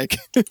of like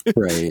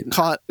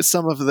caught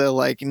some of the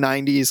like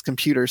 90s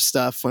computer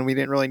stuff when we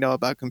didn't really know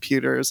about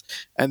computers,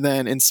 and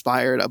then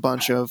inspired a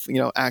bunch of, you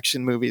know,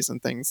 action movies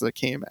and things that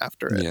came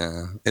after it.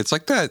 Yeah. It's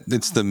like that.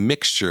 It's the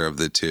mixture of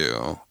the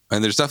two.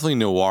 And there's definitely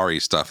noir-y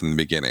stuff in the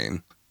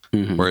beginning,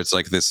 where it's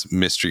like this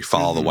mystery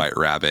follow the white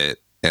rabbit.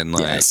 And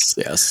like,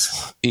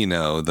 yes, you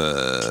know,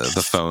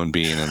 the phone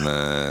being in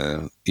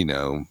the, you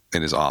know,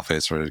 in his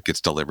office where it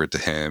gets delivered to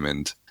him.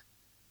 And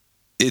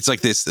it's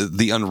like this,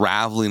 the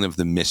unraveling of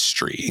the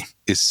mystery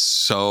is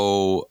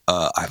so,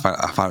 I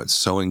found it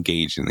so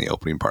engaging in the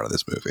opening part of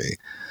this movie.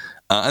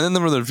 And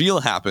then when the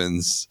reveal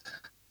happens,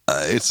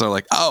 it's sort of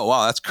like, oh,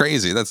 wow, that's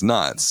crazy. That's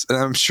nuts. And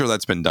I'm sure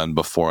that's been done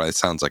before. It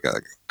sounds like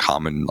a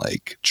common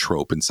like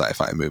trope in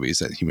sci-fi movies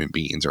that human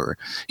beings are,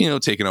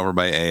 taken over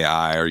by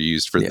AI or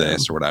used for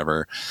this or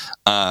whatever.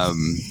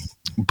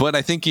 But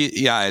I think,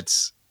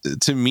 it's,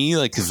 to me,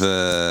 like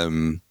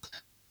the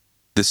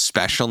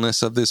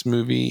specialness of this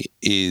movie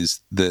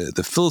is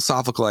the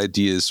philosophical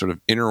ideas sort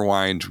of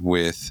intertwined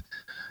with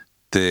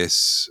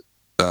this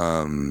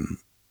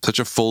such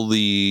a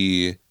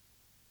fully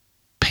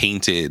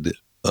painted,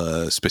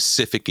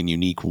 specific and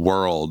unique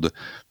world,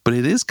 but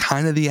it is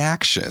kind of the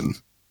action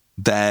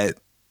that,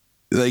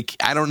 like,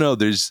 I don't know,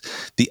 there's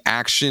the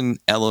action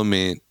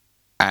element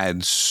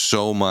adds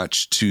so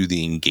much to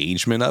the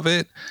engagement of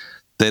it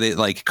that it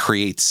like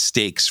creates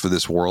stakes for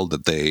this world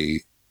that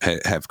they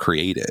have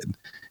created.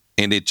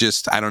 And it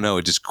just, I don't know,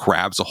 it just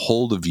grabs a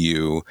hold of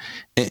you.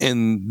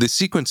 And the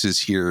sequences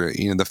here,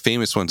 the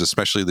famous ones,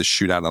 especially the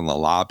shootout on the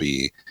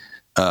lobby,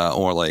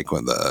 or like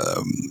when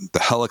the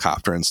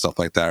helicopter and stuff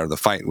like that, or the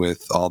fight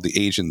with all the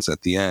agents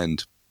at the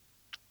end,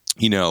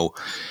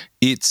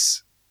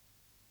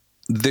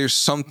 there's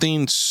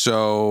something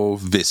so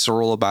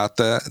visceral about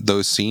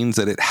those scenes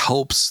that it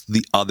helps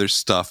the other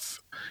stuff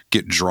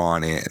get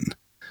drawn in.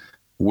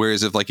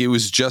 Whereas if like it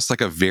was just like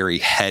a very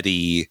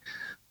heady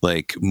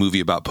like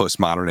movie about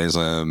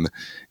postmodernism,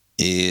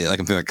 like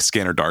I'm thinking like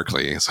Scanner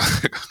Darkly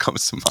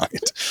comes to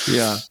mind.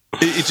 Yeah,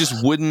 it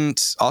just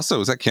wouldn't. Also,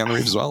 is that Keanu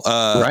Reeves as well?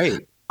 Right.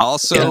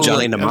 Also,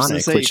 Johnny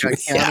Mnemonic.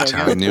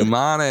 Johnny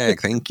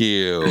Mnemonic. Thank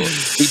you.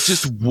 It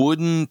just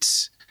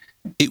wouldn't.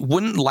 It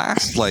wouldn't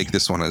last like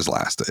this one has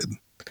lasted,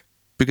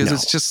 because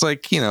it's just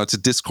like, it's a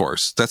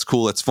discourse. That's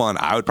cool. That's fun.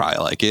 I would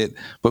probably like it,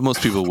 but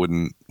most people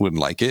wouldn't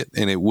like it,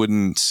 and it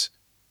wouldn't.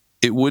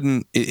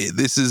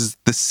 This is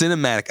the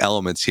cinematic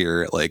elements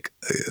here, like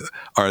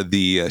are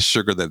the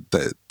sugar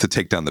that to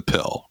take down the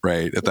pill,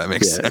 right? If that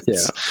makes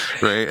sense,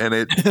 right? And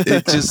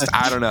it just,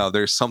 I don't know.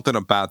 There's something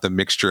about the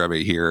mixture of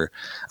it here.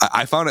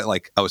 I found it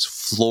like I was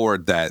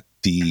floored that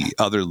the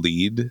other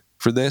lead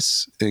for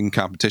this in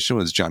competition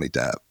was Johnny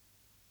Depp.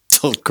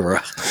 Oh,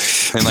 girl.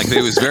 And like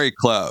it was very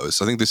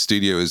close. I think the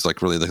studio is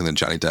like really looking at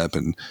Johnny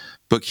Depp,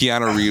 but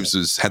Keanu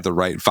Reeves had the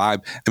right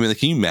vibe. I mean, like,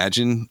 can you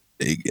imagine?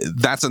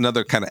 That's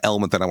another kind of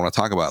element that I want to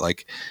talk about.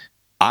 Like,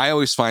 I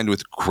always find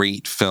with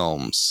great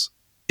films,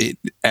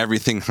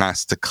 everything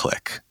has to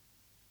click.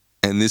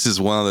 And this is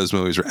one of those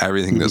movies where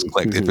everything does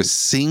click. If a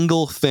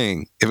single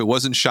thing, if it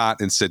wasn't shot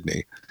in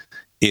Sydney,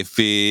 if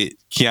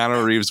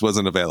Keanu Reeves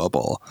wasn't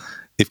available,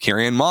 if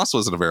Carrie-Anne Moss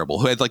wasn't available,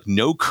 who had like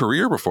no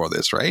career before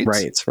this, right?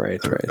 Right.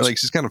 Like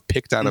she's kind of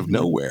picked out of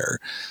nowhere.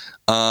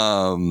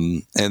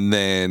 And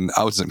then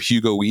I was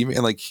Hugo Weaving,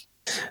 and like,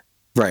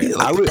 right.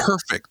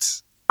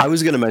 Perfect. I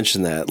was going to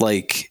mention that.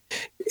 Like,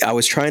 I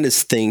was trying to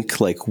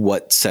think like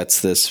what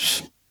sets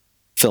this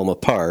film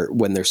apart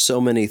when there's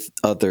so many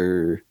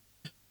other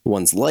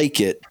ones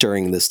like it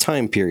during this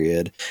time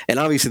period. And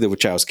obviously the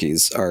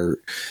Wachowskis are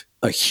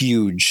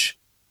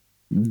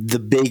the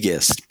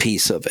biggest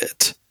piece of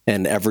it,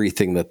 and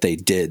everything that they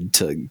did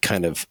to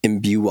kind of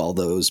imbue all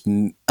those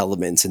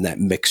elements in that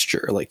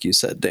mixture, like you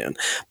said, Dan.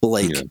 But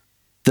like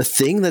the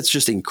thing that's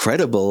just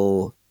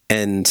incredible,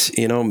 and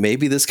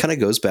maybe this kind of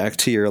goes back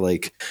to your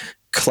like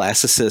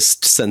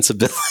classicist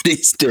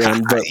sensibilities,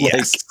 Dan, but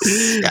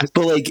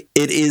but like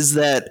it is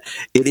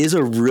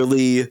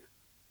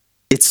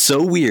it's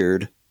so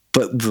weird,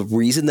 but the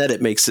reason that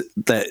it makes it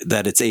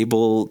that it's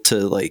able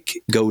to like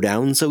go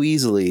down so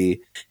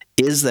easily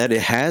is that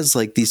it has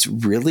like these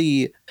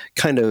really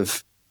kind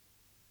of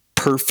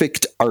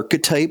perfect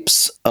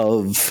archetypes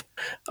of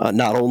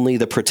not only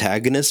the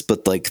protagonist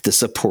but like the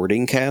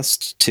supporting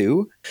cast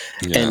too.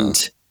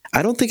 And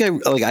I don't think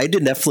I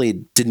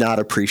definitely did not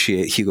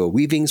appreciate Hugo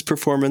Weaving's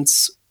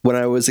performance when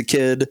I was a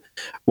kid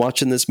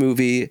watching this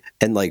movie,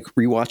 and like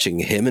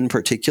rewatching him in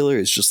particular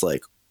is just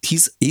like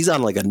he's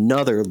on like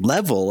another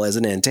level as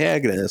an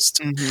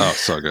antagonist. Oh,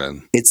 so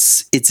good.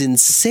 It's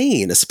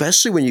insane,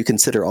 especially when you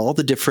consider all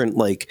the different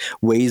like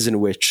ways in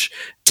which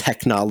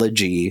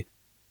technology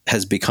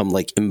has become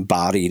like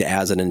embodied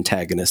as an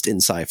antagonist in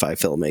sci-fi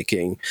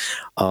filmmaking.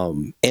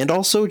 And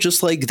also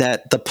just like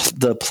that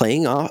the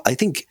playing off, I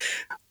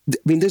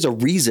mean, there's a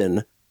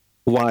reason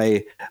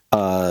why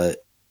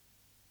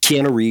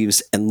Keanu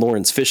Reeves and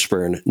Lawrence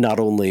Fishburne not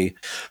only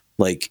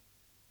like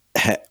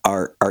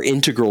are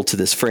integral to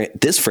this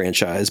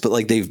franchise, but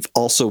like they've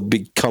also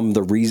become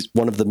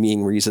one of the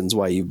main reasons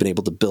why you've been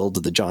able to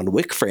build the John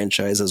Wick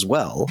franchise as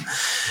well.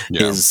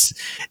 Is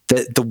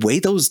that the way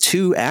those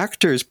two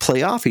actors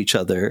play off each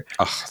other?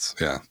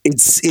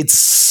 It's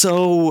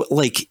so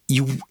like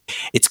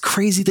it's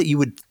crazy that you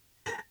would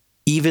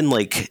even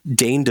like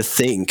deign to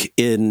think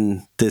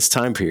in this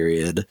time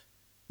period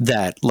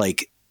that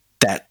like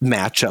that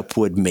matchup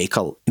would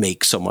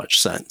make so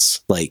much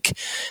sense. Like,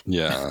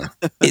 Yeah.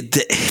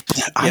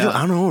 I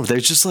don't know.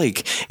 There's just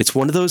like, it's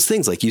one of those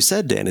things, like you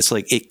said, Dan, it's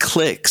like it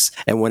clicks.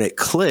 And when it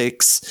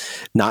clicks,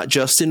 not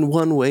just in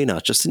one way,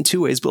 not just in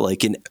two ways, but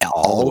like in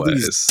all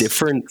these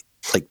different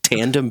like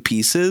tandem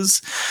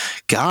pieces,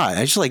 God,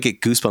 I just like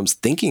get goosebumps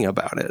thinking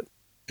about it.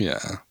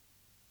 Yeah.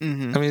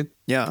 Mm-hmm. I mean,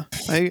 yeah,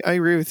 I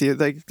agree with you.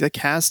 Like the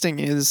casting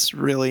is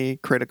really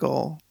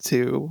critical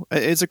to.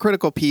 It's a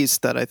critical piece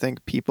that I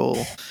think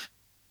people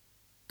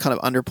kind of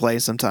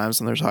underplay sometimes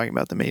when they're talking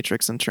about the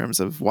Matrix in terms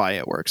of why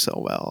it works so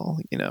well.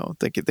 You know,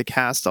 the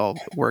cast all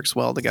works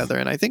well together,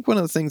 and I think one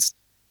of the things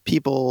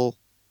people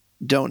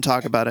don't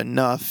talk about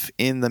enough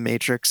in the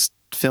Matrix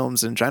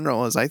films in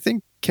general is I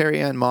think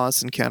Carrie-Anne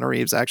Moss and Keanu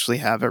Reeves actually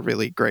have a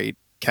really great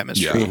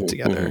chemistry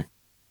together.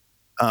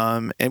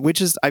 And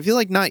which is, I feel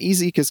like, not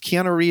easy because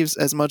Keanu Reeves,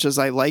 as much as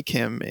I like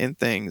him in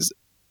things,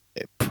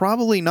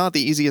 probably not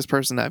the easiest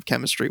person to have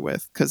chemistry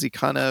with because he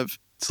kind of,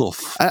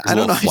 I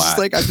don't know. I just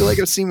like, I feel like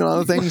I've seen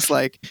other things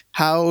like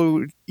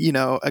how, you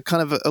know, a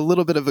kind of a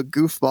little bit of a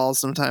goofball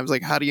sometimes.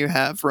 Like, how do you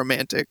have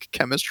romantic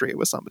chemistry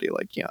with somebody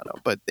like Keanu?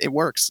 But it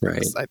works,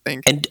 right? I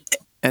think.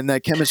 And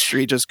that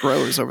chemistry just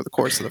grows over the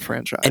course of the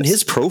franchise. And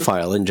his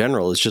profile in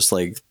general is just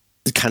like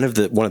kind of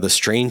one of the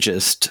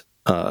strangest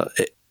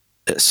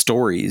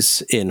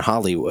stories in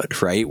Hollywood,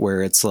 right?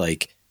 Where it's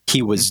like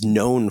he was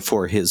known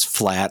for his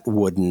flat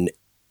wooden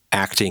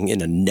acting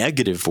in a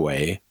negative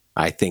way,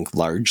 I think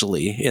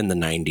largely in the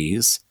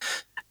 90s.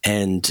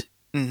 And,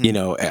 you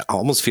know, it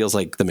almost feels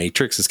like The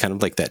Matrix is kind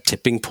of like that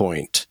tipping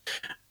point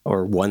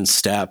or one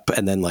step.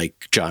 And then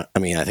like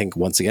I think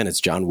once again,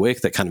 it's John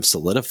Wick that kind of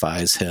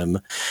solidifies him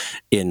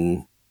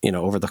in, you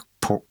know, over the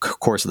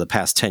course of the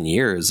past 10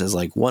 years as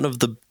like one of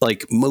the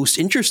like most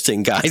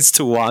interesting guys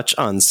to watch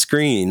on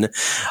screen,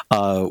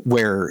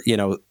 where, you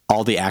know,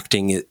 all the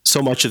acting,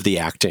 so much of the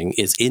acting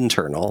is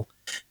internal.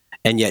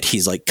 And yet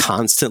he's like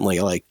constantly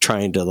like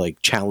trying to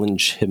like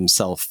challenge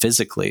himself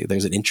physically.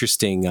 There's an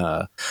interesting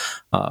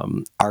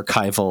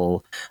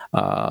archival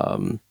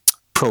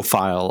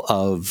profile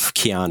of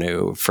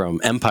Keanu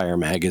from Empire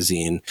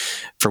magazine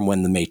from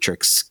when The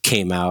Matrix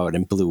came out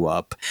and blew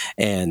up.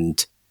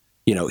 And,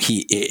 you know,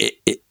 he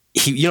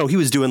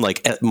was doing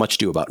like Much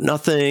Ado About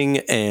Nothing,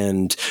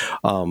 and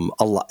a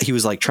lot. He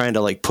was like trying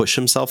to like push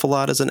himself a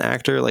lot as an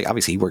actor. Like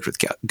obviously he worked with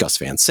Gus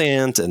Van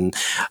Sant and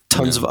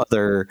tons of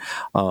other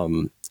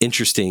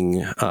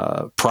interesting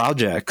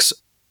projects,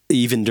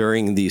 even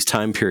during these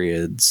time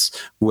periods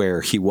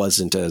where he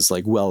wasn't as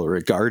like well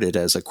regarded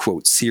as a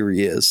quote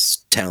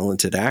serious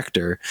talented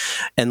actor.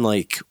 And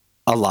like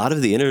a lot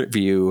of the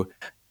interview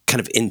kind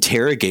of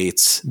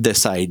interrogates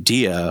this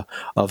idea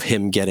of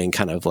him getting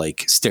kind of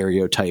like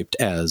stereotyped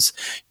as,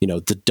 you know,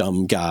 the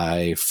dumb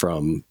guy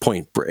from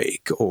Point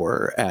Break,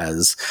 or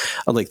as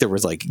like there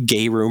was like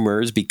gay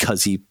rumors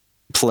because he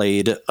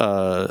played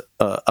a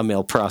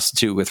male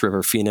prostitute with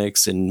River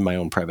Phoenix in My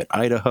Own Private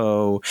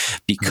Idaho,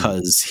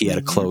 because he had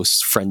a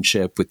close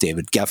friendship with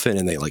David Geffen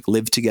and they like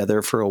lived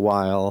together for a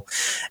while.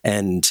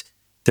 And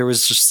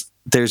there's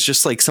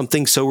just like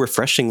something so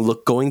refreshing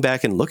going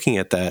back and looking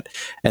at that.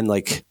 And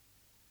like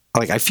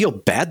I feel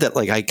bad that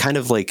like I kind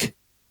of like,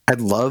 I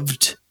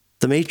loved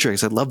The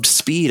Matrix, I loved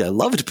Speed, I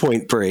loved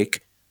Point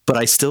Break, but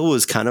I still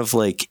was kind of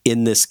like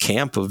in this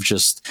camp of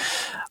just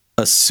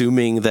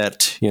assuming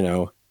that, you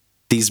know,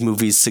 these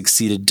movies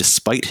succeeded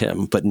despite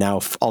him. But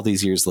now all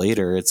these years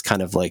later, it's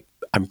kind of like,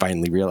 I'm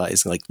finally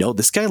realizing like, no,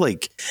 this guy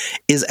like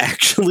is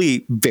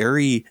actually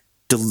very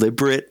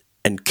deliberate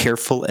and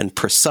careful and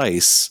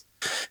precise.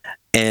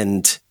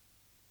 And,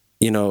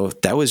 you know,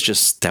 that was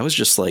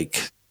just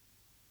like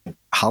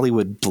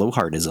Hollywood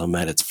blowhardism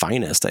at its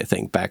finest, I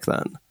think, back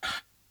then.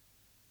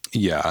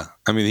 Yeah.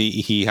 I mean,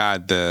 he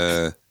had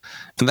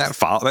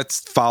that's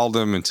followed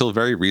him until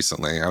very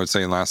recently. I would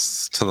say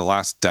to the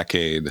last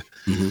decade,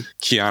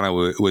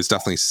 Keanu was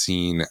definitely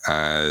seen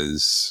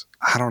as,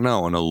 I don't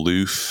know, an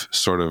aloof,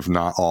 sort of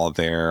not all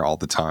there all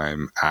the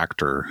time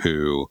actor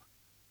who,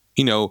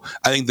 you know,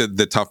 I think that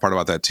the tough part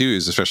about that too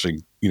is,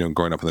 especially, you know,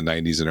 growing up in the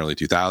 90s and early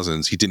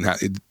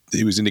 2000s,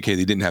 it was indicated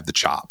he didn't have the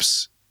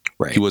chops.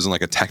 Right. He wasn't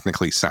like a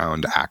technically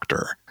sound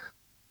actor.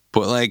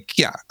 But like,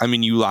 yeah, I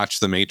mean, you watch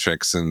The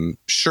Matrix and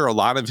sure, a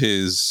lot of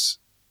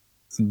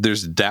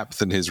there's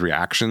depth in his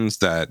reactions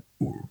that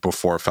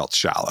before felt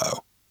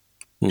shallow.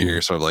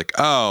 You're sort of like,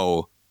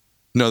 oh,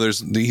 no,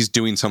 he's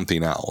doing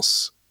something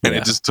else. And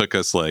it just took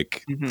us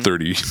like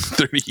 30 years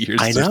to figure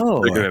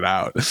it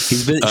out.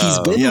 He's been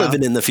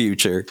living in the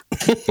future.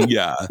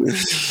 Yeah.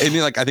 And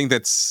like, I think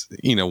that's,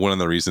 you know, one of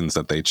the reasons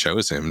that they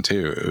chose him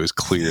too. It was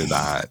clear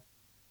that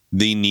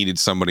they needed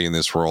somebody in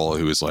this role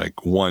who was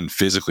like, one,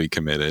 physically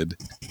committed,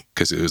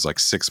 because it was like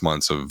 6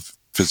 months of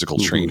physical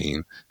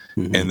training.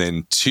 And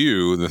then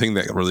two, the thing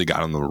that really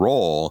got him the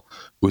role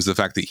was the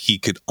fact that he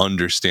could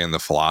understand the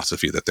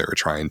philosophy that they were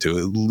trying to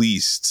at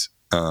least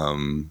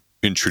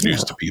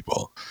introduce to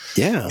people.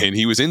 Yeah. And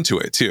he was into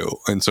it too.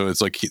 And so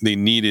it's like they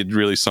needed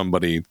really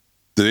somebody.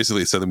 They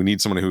basically said that we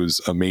need someone who's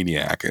a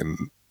maniac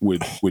and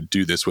would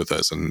do this with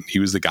us, and he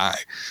was the guy.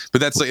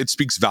 But that's like, it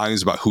speaks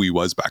volumes about who he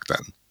was back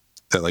then.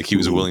 That like he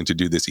was willing to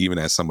do this even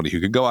as somebody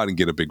who could go out and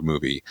get a big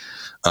movie,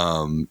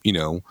 you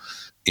know.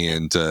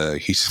 And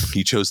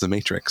he chose The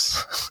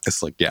Matrix.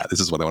 It's like, yeah, this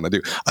is what I want to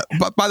do.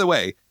 But by the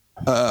way,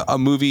 a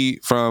movie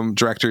from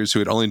directors who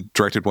had only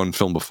directed one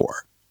film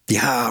before.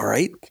 Yeah,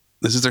 right.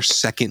 This is their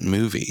second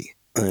movie.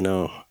 I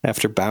know,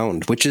 after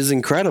Bound, which is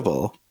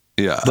incredible.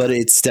 Yeah, but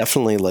it's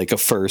definitely like a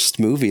first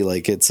movie.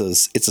 Like it's a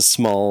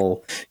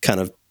small kind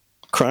of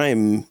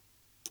crime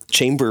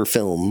chamber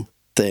film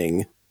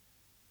thing.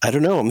 I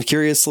don't know. I'm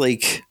curious.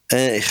 Like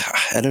I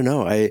don't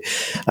know.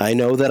 I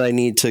know that I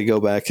need to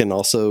go back and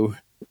also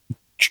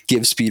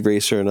give Speed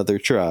Racer another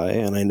try,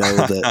 and I know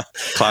that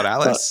Cloud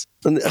Atlas.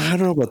 I don't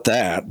know about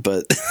that,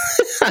 but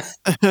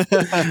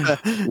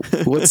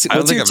what's I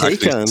don't think your I've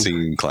take actually on?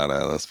 seen Cloud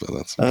Atlas, but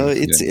that's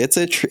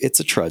it's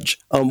a trudge.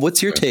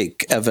 What's your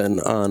take, Evan,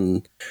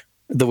 on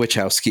the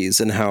Wachowskis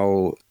and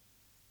how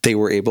they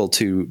were able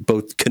to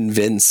both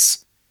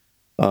convince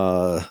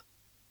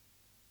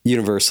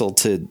Universal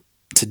to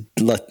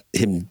let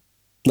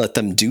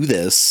them do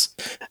this,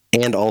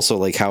 and also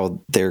like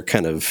how their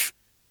kind of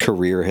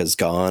career has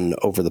gone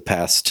over the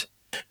past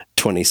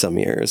 20 some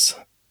years?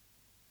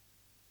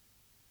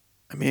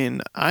 I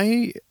mean,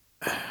 I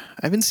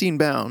haven't seen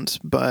Bound,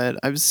 but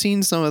I've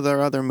seen some of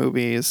their other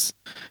movies,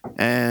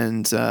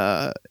 and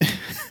I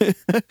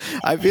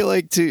feel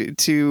like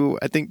to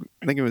I think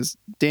it was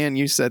Dan,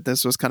 you said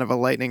this was kind of a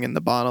lightning in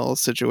the bottle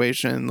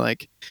situation,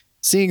 like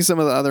seeing some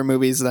of the other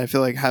movies that I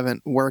feel like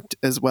haven't worked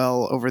as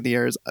well over the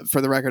years.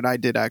 For the record, I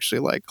did actually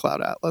like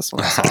Cloud Atlas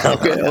when I saw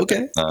it.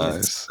 Okay.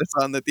 nice. It's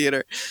on the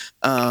theater.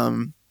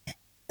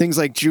 Things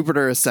like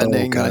Jupiter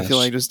Ascending that I feel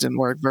like just didn't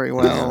work very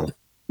well.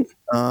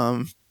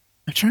 I'm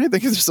trying to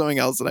think if there's something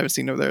else that I've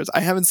seen of theirs.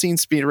 I haven't seen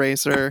Speed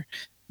Racer,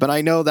 but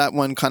I know that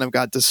one kind of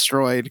got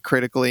destroyed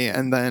critically,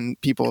 and then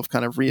people have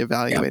kind of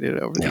reevaluated it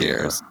over the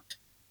years.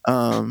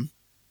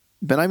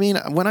 But I mean,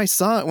 when I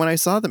saw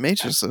The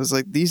Matrix, I was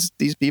like, these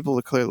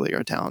people clearly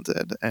are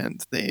talented,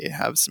 and they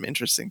have some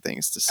interesting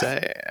things to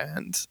say,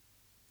 and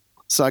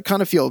so I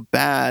kind of feel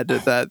bad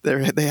that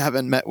they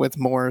haven't met with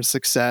more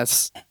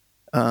success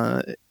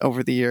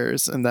over the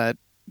years, and that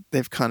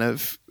they've kind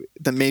of,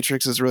 The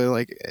Matrix is really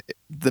like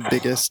the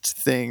biggest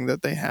thing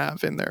that they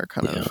have in their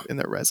kind of in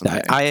their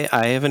resume.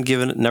 I haven't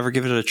never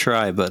given it a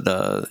try, but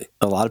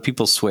a lot of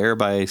people swear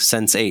by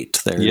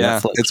Sense8. Their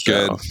Netflix it's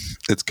show. good.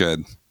 It's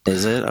good.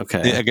 Is it?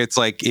 Okay. It's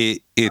like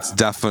it's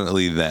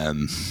definitely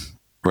them,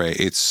 right?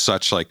 It's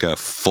such like a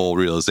full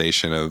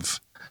realization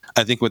of,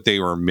 I think, what they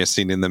were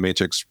missing in The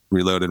Matrix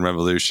Reloaded and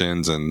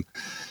Revolutions, and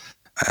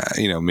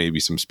maybe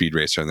some Speed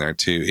Racer in there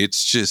too.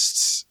 It's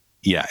just,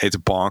 it's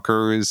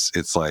bonkers.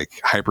 It's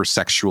like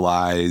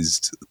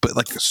hypersexualized, but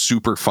like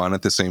super fun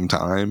at the same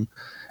time.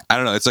 I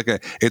don't know.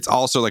 It's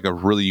also like a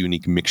really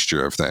unique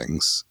mixture of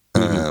things.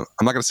 I'm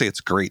not going to say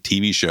it's a great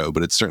TV show,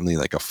 but it's certainly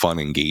like a fun,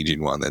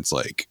 engaging one that's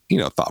like,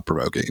 thought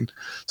provoking.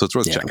 So it's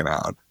worth checking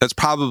out. That's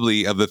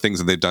probably, of the things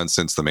that they've done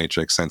since The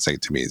Matrix,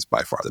 Sense8 to me is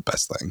by far the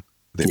best thing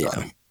they've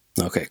done.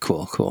 Okay,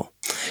 cool.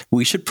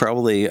 We should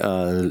probably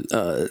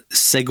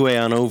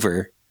segue on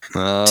over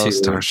to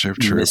Starship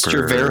Trooper.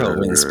 Mr.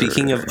 Verhoeven.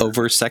 Speaking of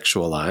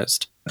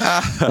over-sexualized.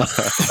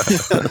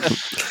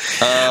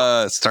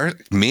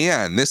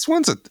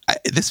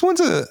 This one's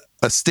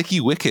a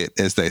sticky wicket,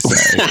 as they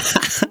say.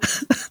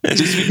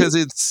 Just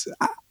because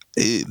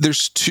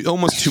there's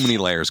almost too many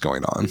layers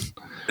going on,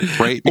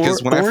 right?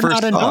 Because when I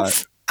first saw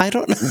it, I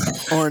don't know,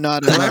 or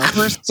not when enough. I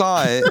first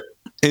saw it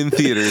in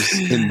theaters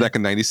back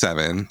in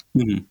 '97.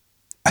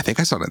 I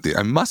think I saw it in theaters.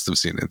 I must have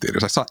seen it in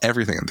theaters. I saw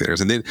everything in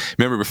theaters. And then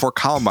remember, before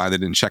Columbine, they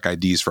didn't check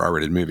IDs for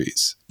R-rated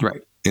movies.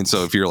 Right. And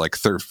so if you're like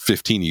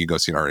 15, you can go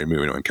see an R-rated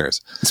movie. No one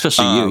cares.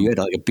 Especially you had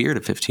like a beard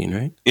at 15,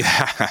 right?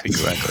 Yeah,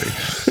 exactly.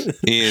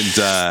 And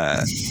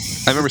I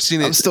remember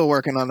seeing it. I'm still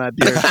working on that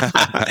beard.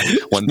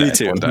 One day.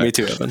 Me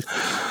too, Evan.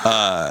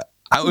 I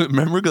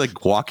remember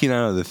like walking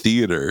out of the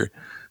theater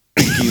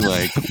thinking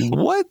like,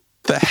 what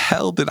the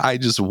hell did I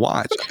just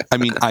watch? I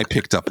mean, I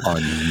picked up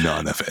on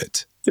none of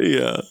it.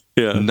 Yeah.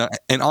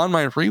 And on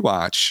my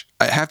rewatch,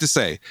 I have to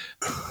say,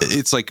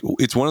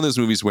 it's one of those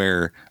movies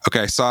where,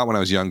 okay, I saw it when I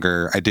was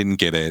younger. I didn't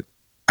get it.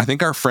 I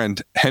think our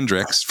friend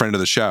Hendrix, friend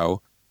of the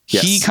show,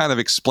 he kind of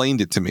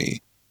explained it to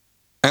me.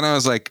 And I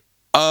was like,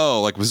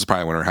 oh, like this is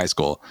probably when we were in high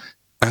school.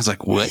 I was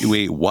like,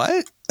 wait,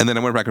 what? And then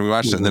I went back and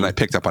rewatched it, and then I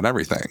picked up on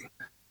everything.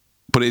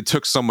 But it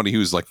took somebody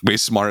who's like way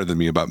smarter than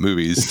me about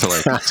movies to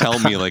like tell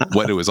me like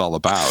what it was all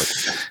about.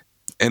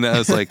 And I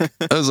was like,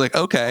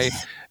 okay.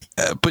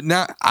 But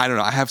now, I don't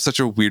know. I have such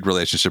a weird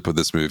relationship with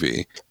this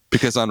movie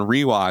because on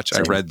rewatch,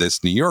 I read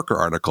this New Yorker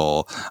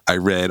article. I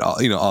read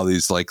all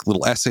these like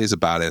little essays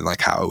about it and like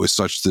how it was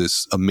such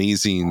this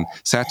amazing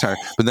satire.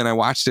 But then I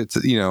watched it,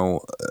 in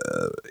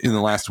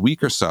the last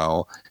week or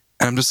so,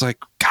 and I'm just like,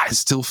 God, it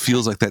still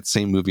feels like that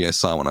same movie I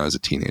saw when I was a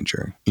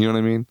teenager. You know what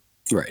I mean?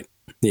 Right.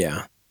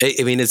 Yeah.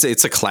 I mean, it's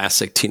a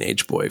classic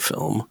teenage boy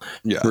film.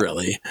 Yeah.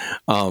 Really.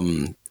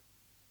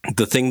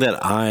 The thing that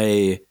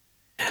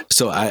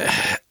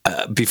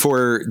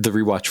before the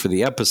rewatch for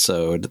the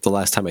episode, the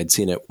last time I'd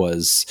seen it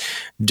was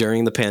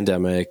during the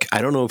pandemic.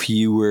 I don't know if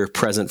you were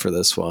present for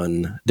this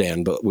one,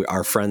 Dan, but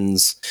our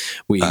friends,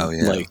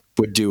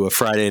 would do a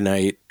Friday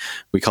night.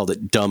 We called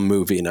it dumb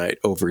movie night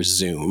over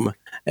Zoom.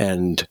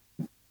 And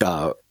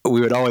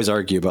we would always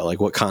argue about like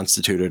what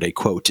constituted a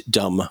quote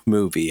dumb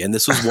movie, and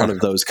this was one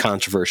of those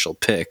controversial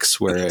picks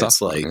where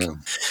it's like,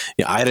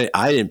 I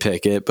didn't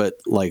pick it, but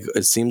like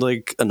it seemed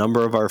like a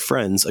number of our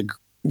friends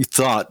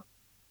thought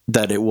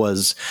that it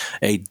was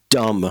a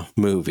dumb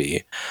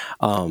movie.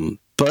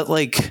 But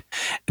like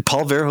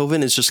Paul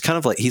Verhoeven is just kind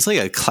of like, he's like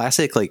a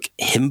classic like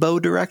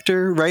himbo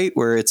director, right?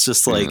 Where it's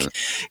just like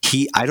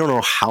I don't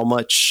know how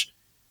much.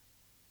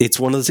 It's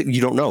one of those things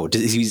you don't know.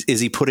 Is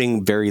he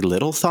putting very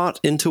little thought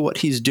into what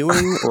he's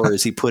doing, or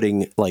is he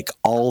putting like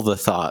all the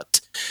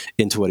thought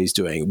into what he's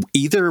doing?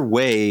 Either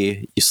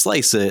way you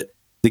slice it,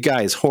 the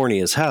guy is horny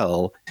as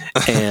hell,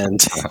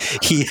 and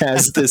he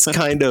has this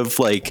kind of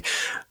like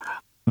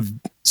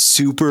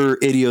super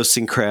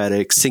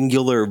idiosyncratic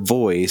singular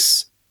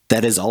voice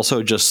that is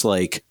also just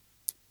like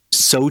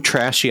so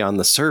trashy on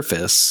the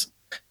surface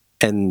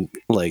and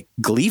like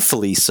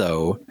gleefully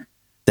so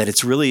that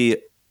it's really.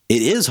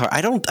 It is hard.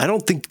 I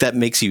don't think that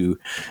makes you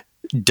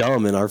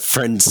dumb and our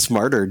friend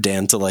smarter,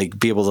 Dan, to like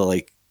be able to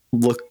like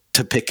look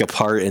to pick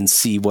apart and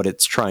see what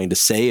it's trying to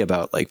say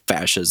about like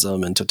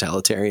fascism and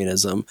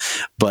totalitarianism.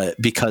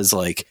 But because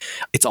like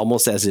it's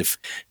almost as if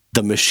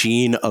the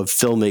machine of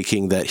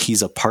filmmaking that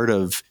he's a part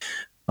of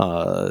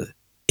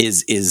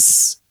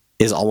is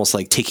almost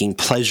like taking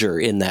pleasure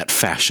in that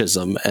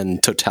fascism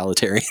and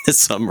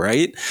totalitarianism,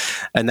 right?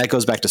 And that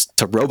goes back to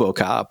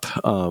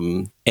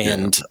RoboCop,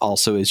 and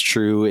also is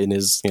true in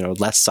his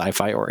less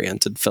sci-fi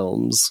oriented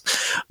films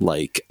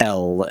like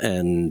Elle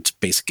and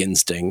Basic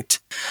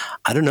Instinct.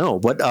 I don't know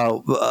what.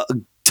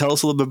 Tell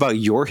us a little bit about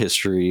your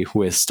history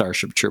with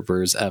Starship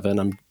Troopers, Evan.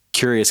 I'm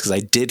curious because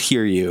I did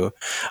hear you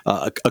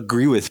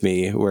agree with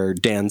me where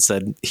Dan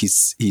said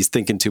he's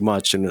thinking too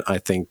much, and I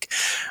think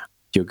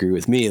you agree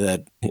with me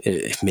that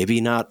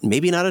maybe not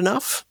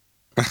enough.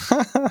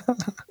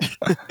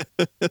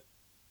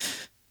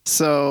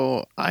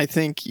 So I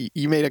think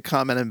you made a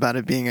comment about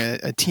it being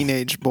a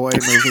teenage boy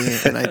movie,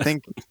 and I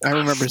think I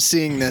remember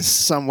seeing this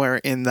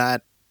somewhere in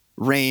that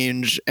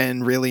range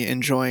and really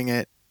enjoying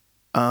it.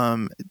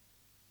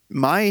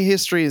 My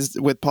history is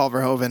with Paul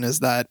Verhoeven is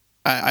that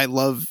I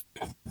love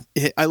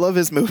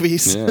his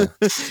movies. Yeah.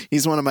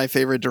 He's one of my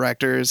favorite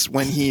directors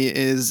when he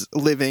is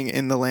living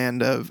in the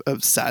land of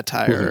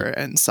satire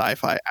and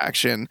sci-fi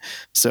action.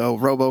 So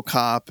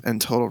RoboCop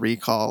and Total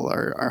Recall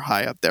are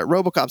high up there.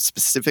 RoboCop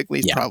specifically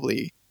is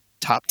probably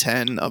top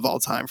 10 of all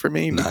time for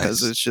me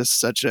because it's just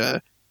such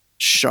a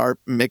sharp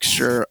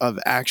mixture of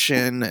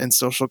action and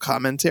social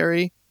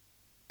commentary.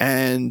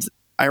 And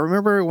I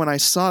remember when I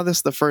saw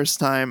this the first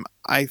time,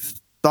 I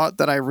thought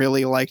that I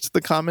really liked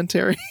the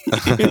commentary.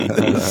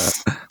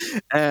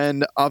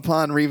 And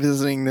upon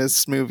revisiting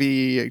this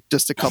movie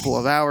just a couple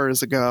of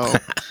hours ago,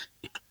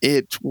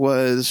 it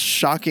was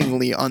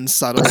shockingly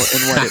unsubtle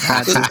in what it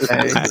had to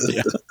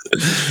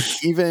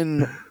say,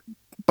 even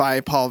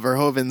by Paul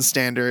Verhoeven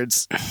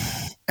standards.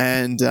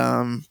 And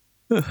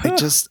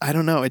I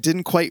don't know, it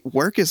didn't quite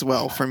work as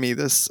well for me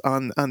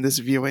on this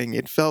viewing.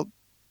 It felt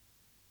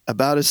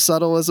about as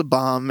subtle as a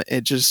bomb.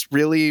 It just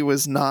really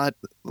was not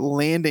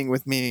landing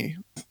with me,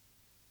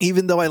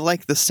 even though I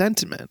like the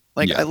sentiment.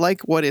 I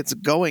like what it's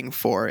going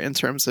for in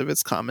terms of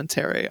its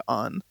commentary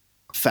on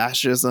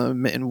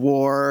fascism and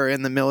war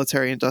and the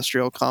military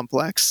industrial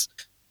complex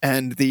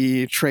and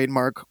the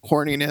trademark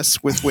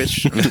horniness with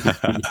which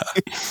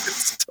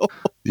it's told.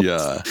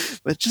 Yeah.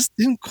 But it just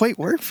didn't quite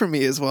work for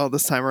me as well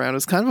this time around. It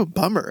was kind of a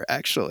bummer,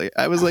 actually.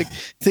 I was like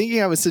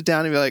thinking I would sit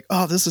down and be like,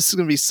 oh, this is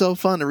going to be so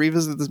fun to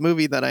revisit this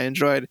movie that I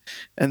enjoyed.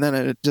 And then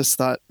I just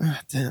thought,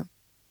 damn,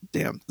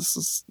 this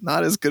is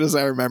not as good as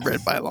I remember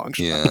it by a long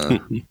shot. Yeah.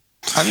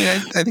 I mean,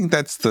 I think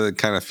that's the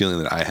kind of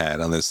feeling that I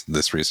had on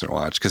this recent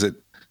watch, because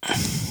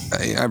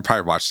I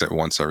probably watched it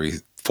once every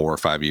 4 or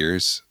 5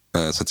 years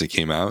since it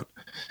came out.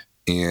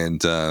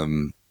 And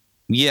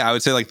I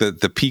would say like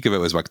the peak of it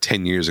was like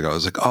 10 years ago. I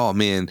was like, oh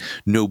man,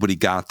 nobody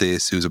got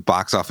this. It was a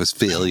box office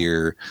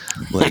failure.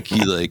 Like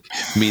he like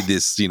made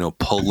this,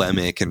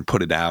 polemic and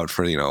put it out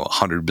for,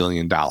 $100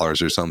 billion or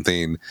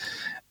something.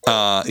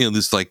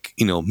 This like,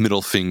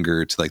 middle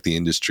finger to like the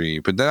industry.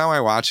 But now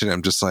I watch it,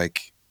 I'm just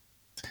like,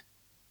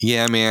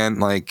 yeah, man,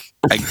 like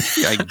I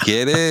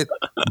get it,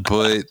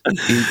 but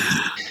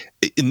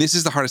and this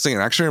is the hardest thing. It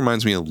actually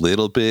reminds me a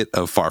little bit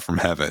of Far From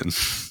Heaven.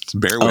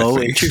 Bear with me. Oh,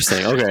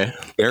 interesting. Okay.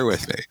 Bear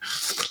with me.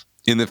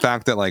 In the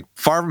fact that like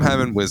Far From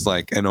Heaven was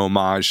like an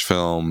homage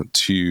film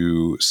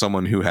to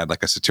someone who had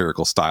like a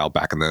satirical style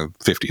back in the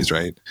 50s,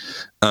 right?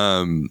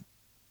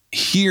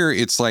 Here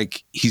it's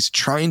like he's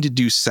trying to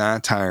do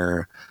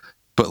satire,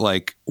 but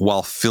like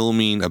while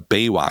filming a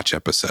Baywatch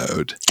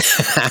episode.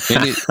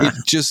 And it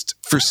just,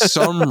 for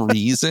some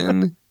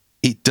reason,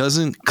 it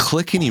doesn't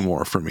click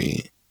anymore for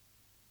me.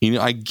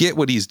 I get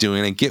what he's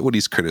doing. I get what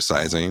he's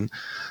criticizing.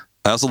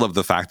 I also love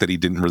the fact that he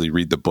didn't really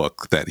read the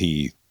book that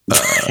he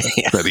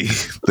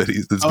that's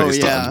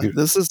based on.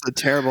 This is a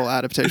terrible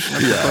adaptation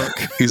of the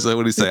book. He's like,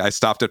 what did he say? I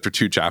stopped after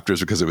 2 chapters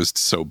because it was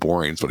so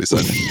boring. Is what he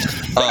said.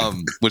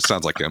 Which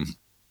sounds like him.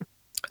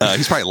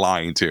 He's probably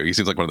lying too. He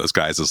seems like one of those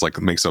guys that's like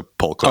makes up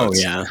pull quotes.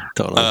 Oh yeah,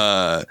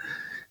 totally.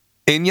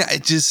 And yeah,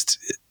 it just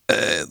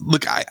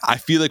look. I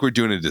feel like we're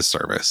doing a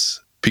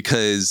disservice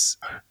because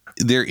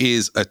there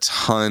is a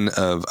ton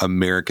of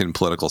American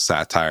political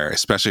satire,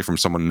 especially from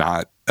someone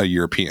not a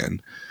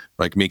European,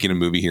 like making a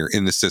movie here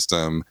in the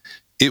system.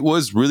 It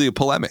was really a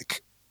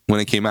polemic when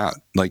it came out.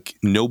 Like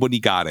nobody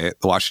got it.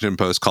 The Washington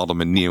Post called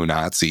him a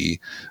neo-Nazi.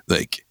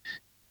 Like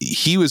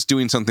he was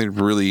doing something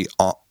really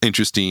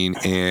interesting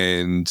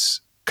and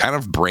kind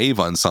of brave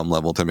on some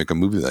level to make a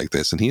movie like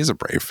this, and he is a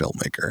brave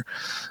filmmaker.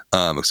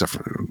 Except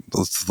for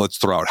let's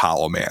throw out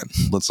Hollow Man.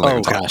 Let's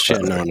not talk about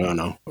that.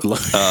 No.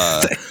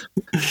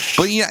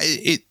 But yeah,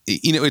 it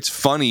it's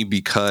funny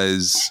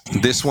because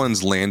this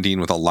one's landing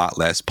with a lot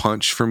less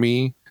punch for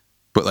me.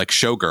 But like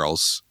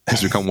Showgirls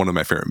has become one of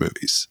my favorite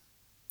movies.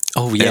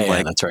 Oh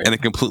yeah, that's right. In a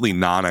completely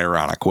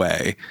non-ironic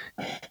way.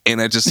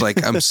 And I just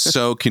like I'm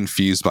so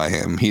confused by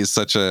him. He's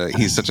such an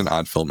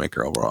odd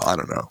filmmaker overall. I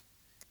don't know.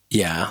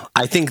 Yeah,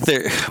 I think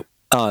there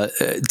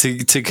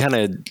to kind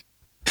of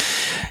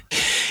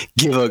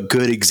give a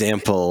good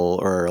example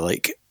or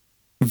like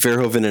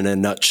Verhoeven in a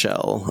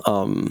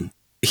nutshell.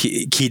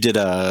 He did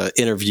a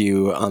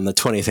interview on the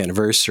 20th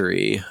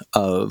anniversary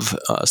of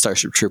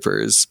Starship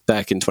Troopers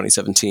back in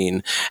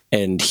 2017,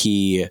 and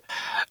he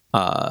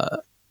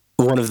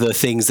one of the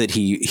things that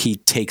he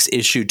takes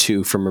issue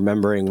to from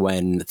remembering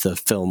when the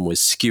film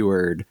was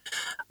skewered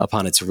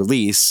upon its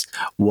release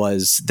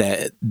was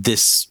that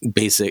this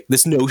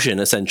notion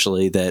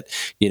essentially that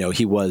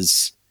he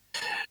wasn't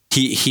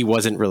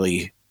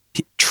really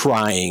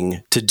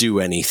trying to do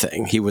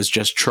anything. He was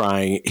just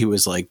trying. He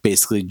was like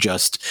basically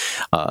just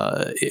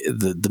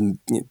the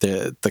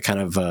kind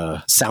of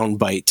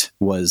soundbite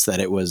was that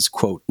it was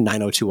quote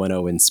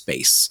 90210 in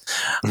space,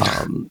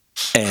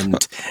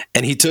 and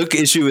he took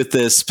issue with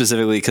this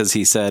specifically because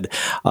he said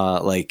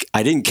like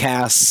I didn't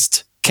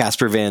cast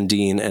Casper Van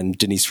Dien and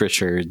Denise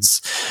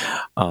Richards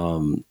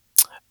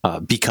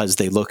because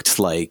they looked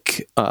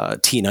like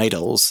teen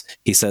idols.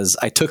 He says,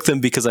 I took them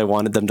because I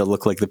wanted them to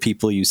look like the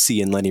people you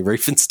see in Leni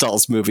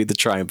Riefenstahl's movie, The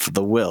Triumph of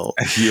the Will.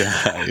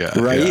 Yeah.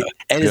 Right? Yeah,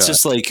 and it's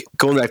just like,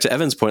 going back to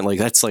Evan's point, like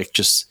that's like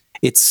just,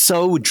 it's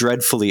so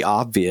dreadfully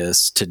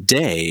obvious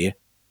today,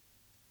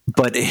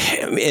 but,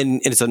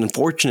 and it's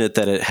unfortunate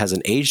that it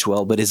hasn't aged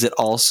well, but is it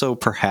also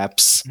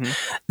perhaps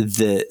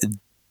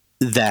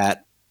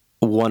that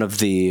one of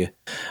the,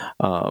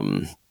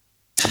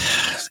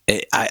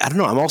 I don't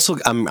know.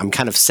 I'm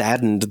kind of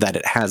saddened that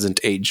it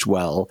hasn't aged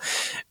well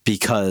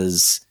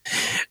because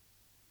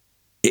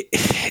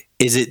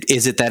is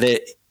it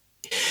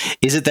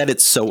that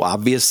it's so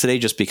obvious today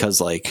just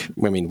because like,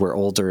 I mean, we're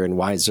older and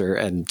wiser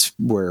and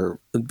we're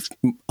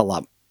a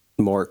lot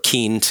more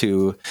keen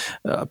to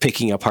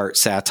picking apart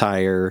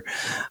satire,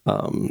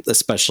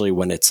 especially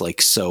when it's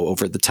like so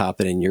over the top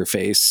and in your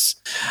face,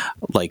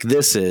 like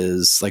this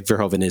is like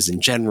Verhoeven is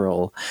in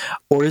general,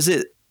 or is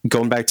it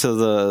going back to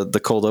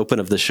the cold open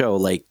of the show?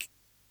 Like,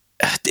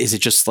 is it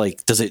just like,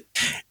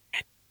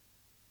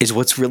 is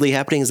what's really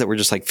happening is that we're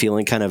just like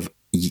feeling kind of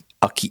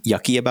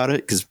yucky about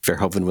it because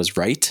Verhoeven was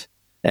right,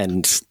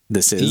 and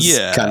this is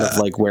kind of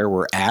like where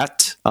we're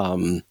at.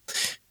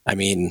 I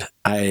mean,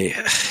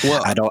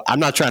 I'm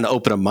not trying to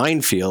open a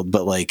minefield,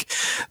 but like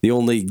the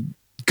only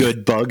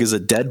good bug is a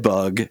dead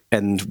bug,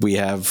 and we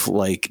have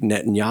like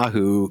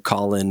Netanyahu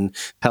calling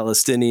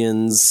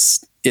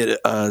Palestinians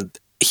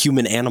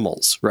human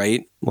animals,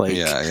 right? Like,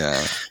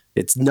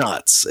 it's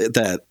nuts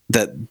that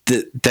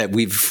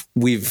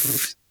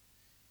we've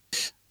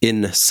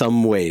in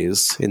some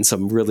ways, in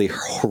some really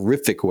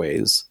horrific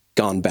ways,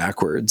 gone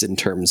backwards in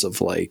terms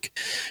of like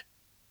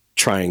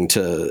trying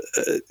to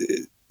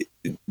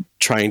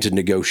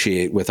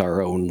negotiate with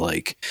our own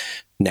like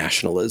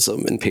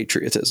nationalism and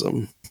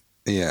patriotism.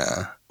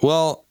 Yeah.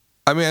 Well,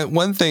 I mean,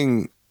 one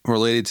thing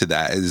related to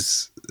that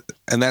is,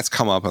 and that's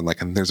come up in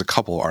like, and there's a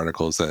couple of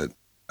articles that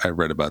I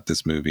read about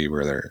this movie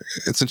where they're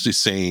essentially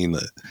saying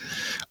that,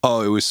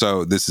 oh, it was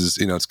so, this is,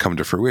 it's come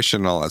to fruition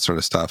and all that sort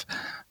of stuff.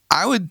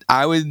 I would,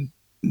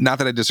 not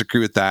that I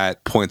disagree with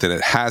that point that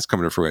it has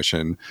come to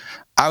fruition.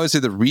 I would say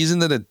the reason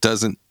that it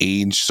doesn't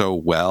age so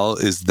well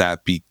is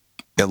that a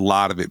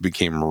lot of it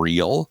became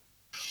real.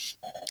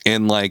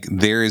 And like,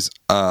 there's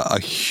a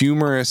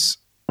humorous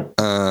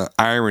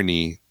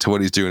irony to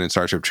what he's doing in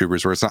Starship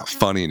Troopers where it's not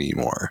funny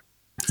anymore.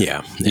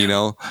 Yeah.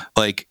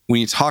 Like when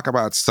you talk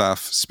about stuff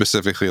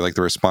specifically like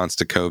the response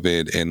to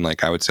COVID and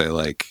like I would say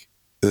like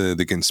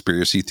the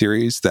conspiracy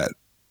theories that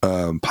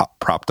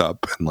propped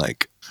up and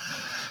like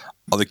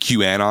all the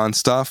QAnon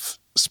stuff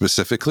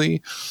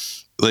specifically,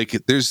 like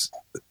there's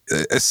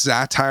a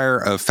satire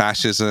of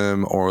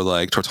fascism or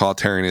like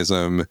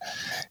totalitarianism.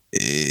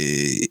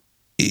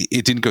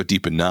 It didn't go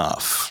deep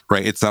enough,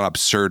 right? It's not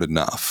absurd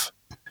enough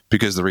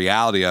because the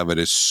reality of it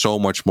is so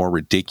much more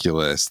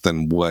ridiculous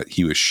than what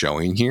he was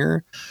showing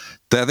here.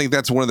 That I think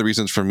that's one of the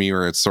reasons for me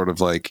where it's sort of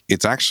like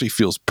it actually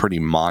feels pretty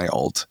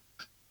mild,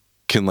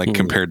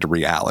 compared to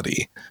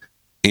reality.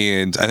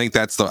 And I think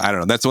that's I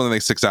don't know, that's one thing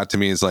that sticks out to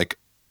me is like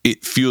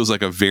it feels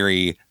like a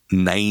very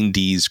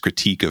 90s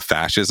critique of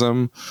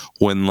fascism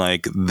when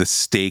like the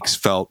stakes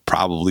felt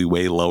probably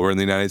way lower in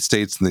the United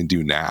States than they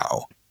do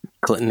now.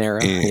 Clinton era,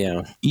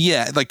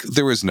 yeah, like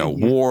there was no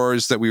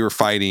wars that we were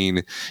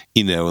fighting,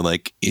 people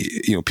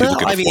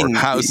could afford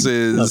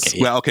houses.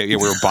 Okay, we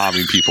were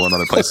bombing people in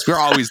other places. We're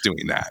always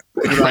doing that,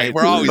 right?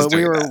 We're always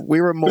doing that.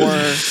 We were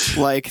more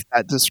like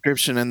that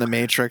description in The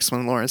Matrix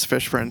when Lawrence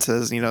Fishburne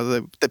says,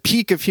 the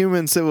peak of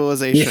human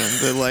civilization,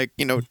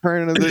 the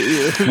turn of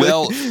the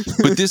well,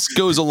 but this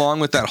goes along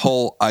with that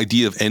whole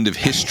idea of end of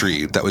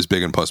history that was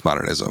big in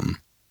postmodernism.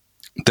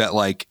 That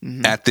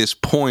at this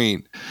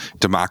point,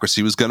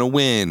 democracy was going to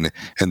win,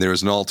 and there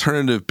was an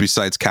alternative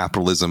besides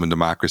capitalism and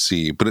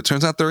democracy. But it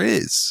turns out there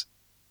is,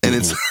 and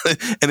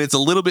it's a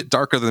little bit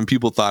darker than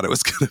people thought it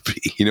was going to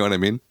be. You know what I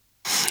mean?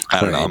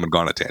 I don't know. I'm going to go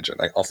on a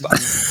tangent. I'll stop.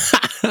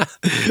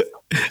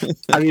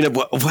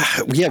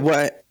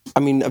 I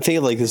mean, I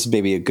feel like this is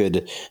maybe a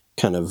good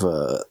kind of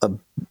a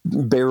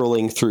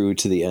barreling through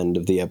to the end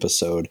of the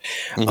episode.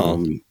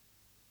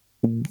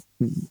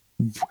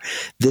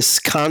 This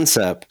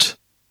concept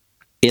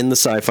in the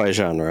sci-fi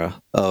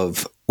genre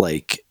of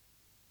like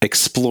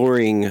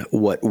exploring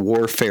what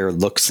warfare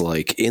looks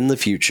like in the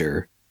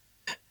future,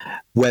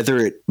 whether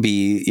it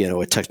be,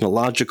 a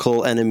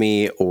technological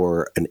enemy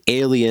or an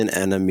alien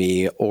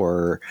enemy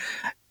or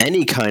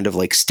any kind of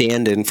like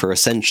stand-in for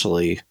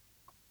essentially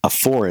a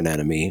foreign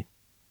enemy.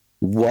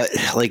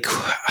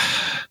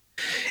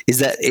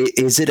 Is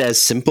it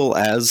as simple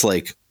as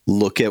like,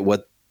 look at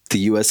what the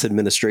U.S.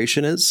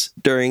 administration is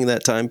during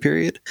that time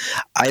period?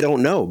 I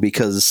don't know,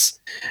 because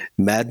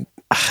Mad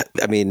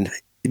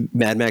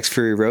Max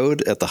Fury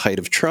Road at the height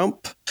of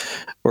Trump,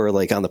 or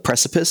like on the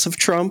precipice of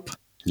Trump.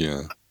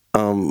 Yeah.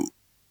 I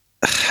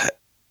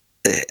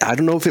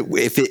don't know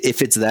if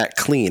it's that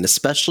clean,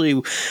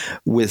 especially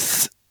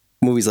with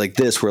movies like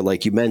this, where,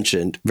 like you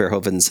mentioned,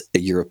 Verhoeven's a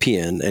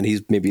European and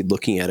he's maybe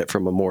looking at it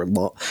from a more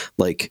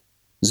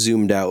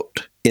zoomed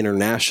out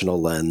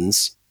international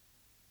lens.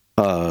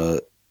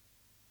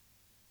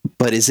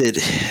 But is it?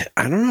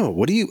 I don't know.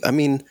 What do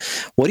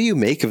you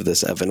make of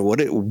this, Evan? What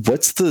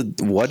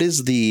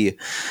is the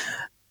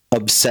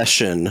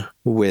obsession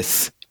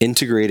with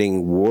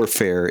integrating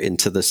warfare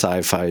into the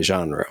sci-fi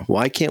genre?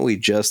 Why can't we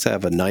just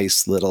have a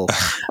nice little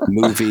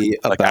movie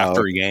like about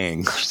After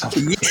Yang or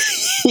something?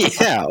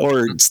 Yeah,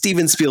 or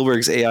Steven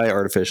Spielberg's AI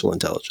artificial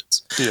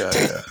intelligence.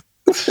 Yeah.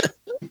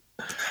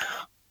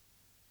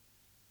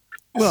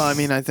 Well, I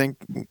mean, I think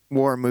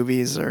war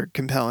movies are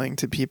compelling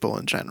to people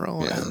in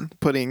general, and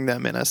putting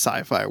them in a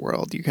sci-fi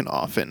world, you can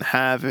often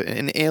have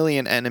an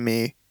alien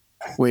enemy,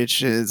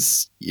 which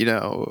is,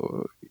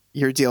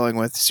 you're dealing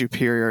with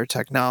superior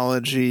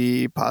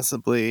technology,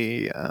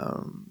 possibly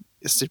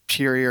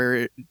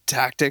superior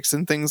tactics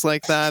and things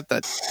like that.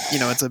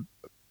 It's a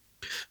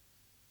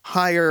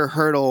higher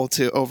hurdle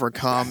to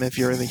overcome if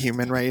you're the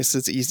human race.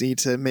 It's easy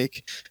to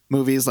make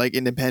movies like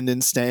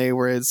Independence Day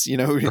where it's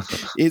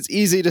it's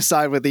easy to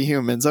side with the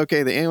humans.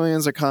 Okay, the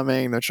aliens are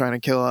coming, they're trying to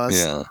kill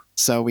us,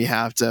 so we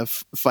have to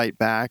fight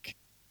back.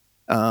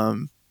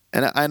 And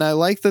I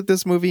like that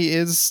this movie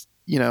is,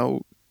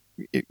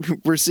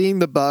 we're seeing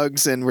the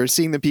bugs and we're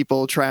seeing the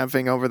people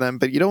triumphing over them,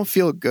 but you don't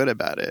feel good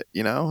about it.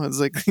 It's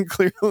like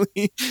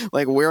clearly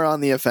like we're on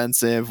the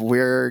offensive,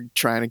 we're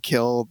trying to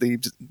kill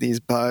these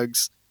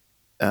bugs.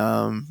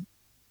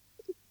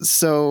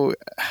 So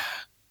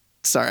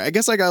sorry, I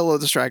guess I got a little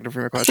distracted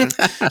from your question,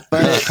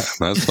 but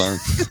that's fine.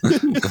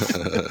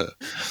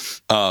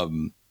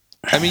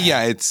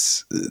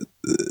 It's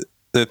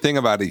the thing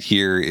about it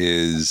here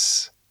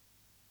is,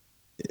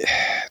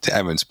 to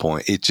Evan's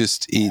point, it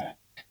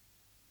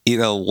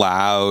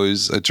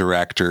allows a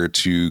director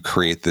to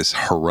create this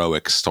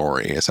heroic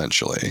story,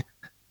 essentially.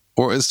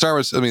 Or Star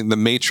Wars, The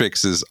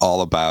Matrix is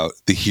all about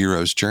the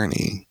hero's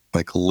journey,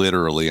 like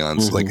literally on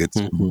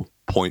it's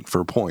point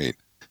for point.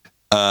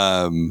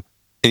 And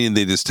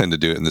they just tend to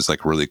do it in this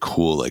like really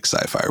cool like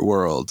sci-fi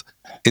world.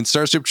 And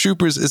Starship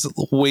Troopers is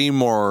way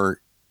more,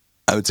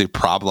 I would say,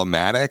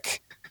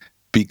 problematic,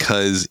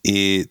 because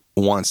it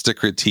wants to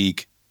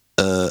critique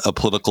a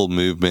political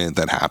movement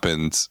that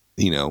happened,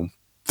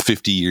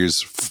 50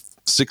 years,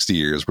 60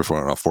 years before,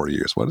 I don't know, 40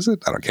 years. What is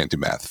it? Can't do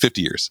math.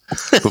 50 years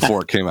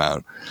before it came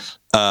out.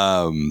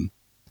 And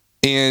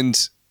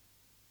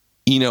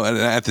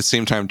at the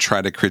same time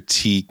try to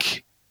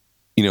critique,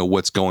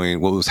 what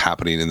was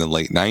happening in the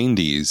late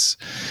 90s.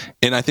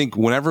 And I think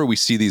whenever we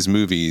see these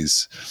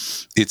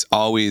movies, it's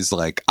always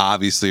like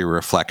obviously a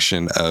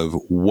reflection of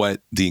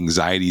what the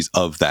anxieties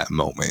of that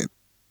moment,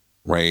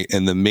 right?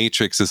 And The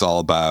Matrix is all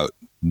about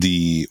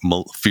the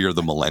fear of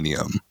the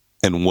millennium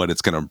and what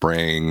it's going to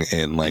bring,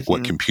 and like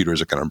what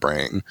computers are going to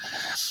bring.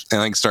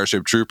 And like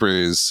Starship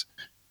Troopers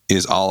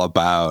is all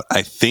about,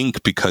 I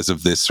think, because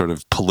of this sort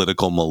of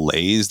political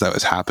malaise that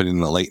was happening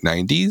in the late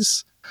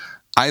 90s,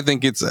 I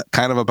think it's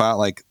kind of about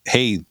like,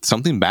 hey,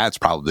 something bad's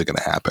probably going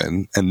to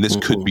happen, and this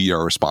could be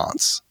our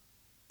response.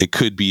 It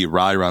could be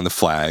rally around the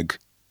flag,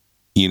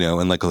 you know,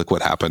 and like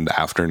what happened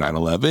after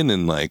 9/11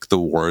 and like the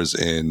wars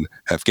in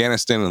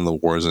Afghanistan and the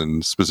wars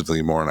in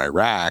specifically more in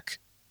Iraq.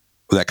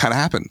 That kind of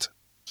happened.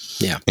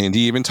 Yeah. And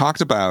he even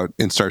talked about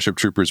in Starship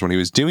Troopers when he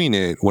was doing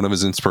it, one of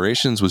his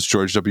inspirations was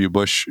George W.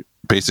 Bush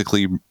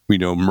basically, you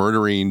know,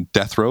 murdering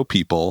death row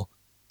people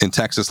in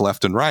Texas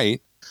left and right.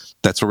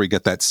 That's where we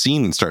get that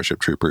scene in Starship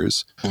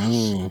Troopers.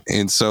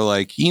 And so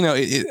like, you know,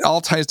 it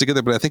all ties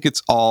together, but I think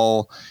it's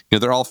all, you know,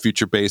 they're all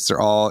future based.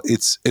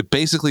 It's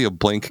basically a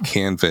blank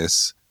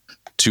canvas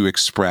to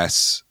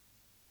express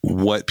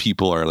what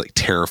people are like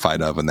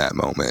terrified of in that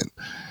moment.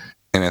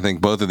 And I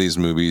think both of these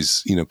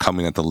movies, you know,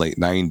 coming at the late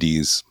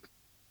 90s,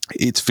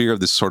 it's fear of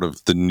this sort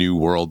of the new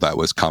world that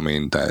was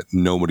coming that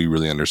nobody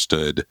really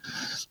understood,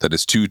 that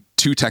is too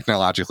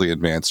technologically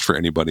advanced for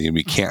anybody and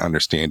we can't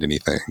understand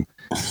anything.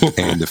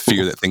 And the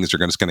fear that things are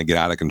just going to get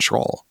out of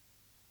control.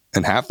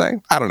 And have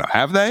they? I don't know.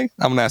 Have they?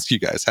 I'm going to ask you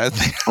guys. Have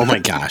they? Oh my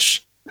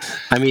gosh.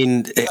 I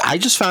mean, I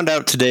just found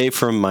out today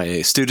from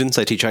my students,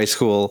 I teach high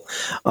school,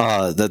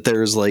 that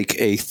there's like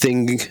a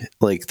thing,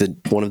 like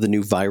one of the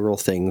new viral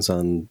things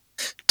on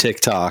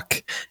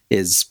TikTok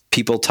is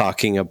people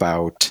talking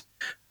about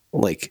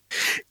like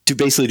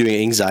basically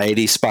doing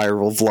anxiety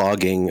spiral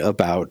vlogging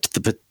about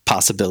the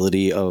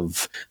possibility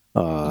of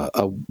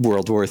a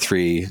World War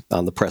III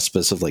on the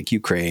precipice of like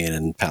Ukraine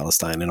and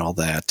Palestine and all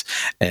that,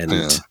 and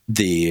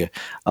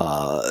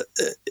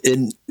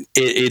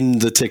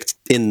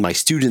in my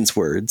students'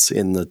 words,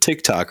 in the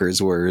TikTokers'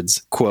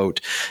 words,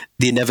 quote,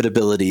 the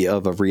inevitability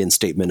of a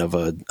reinstatement of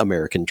an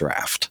American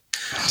draft.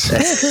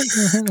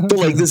 But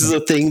like this is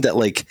a thing that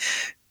like,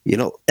 you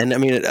know, and I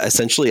mean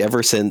essentially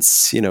ever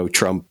since, you know,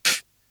 Trump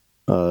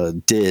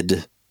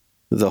did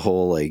the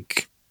whole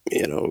like,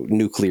 you know,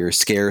 nuclear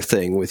scare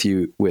thing with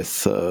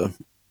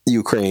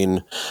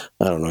Ukraine.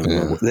 I don't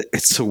know.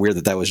 It's so weird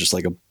that was just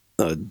like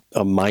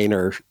a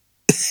minor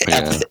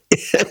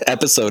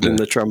episode in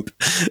the Trump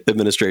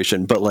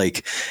administration, but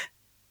like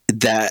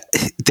that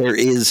there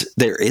is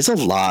a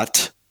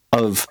lot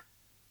of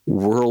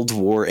World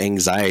War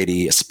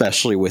anxiety,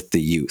 especially with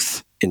the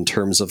youth, in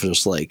terms of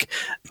just like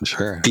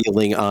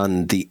feeling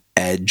on the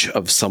edge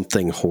of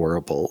something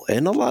horrible.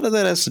 And a lot of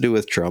that has to do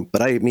with Trump,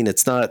 but I mean,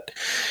 it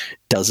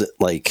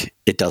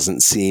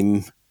doesn't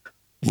seem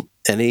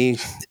any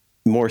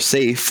more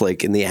safe,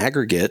 like in the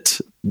aggregate,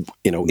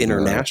 you know,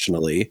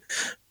 internationally,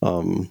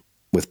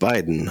 with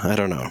Biden. I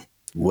don't know.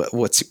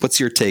 What's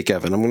your take,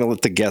 Evan? I'm going to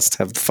let the guest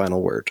have the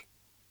final word.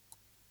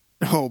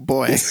 Oh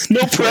boy.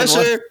 No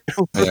pressure.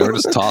 Yeah, we're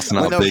just tossing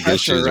out big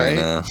pressure, issues right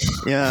now.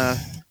 Yeah.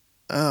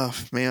 Oh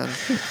man.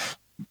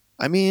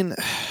 I mean,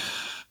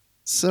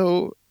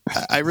 so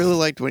I really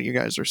liked what you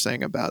guys were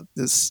saying about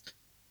this,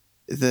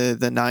 the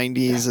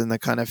 90s and the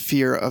kind of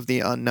fear of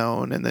the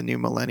unknown and the new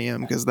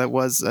millennium, because that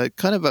was a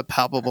kind of a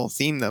palpable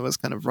theme that was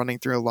kind of running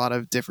through a lot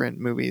of different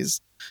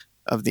movies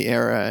of the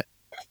era.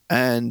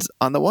 And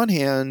on the one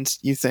hand,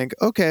 you think,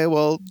 okay,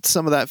 well,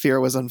 some of that fear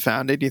was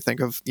unfounded. You think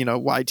of, you know,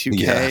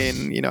 Y2K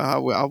and, you know,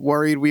 how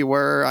worried we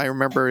were. I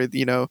remember,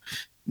 you know,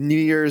 New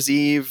Year's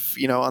Eve,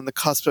 you know, on the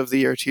cusp of the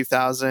year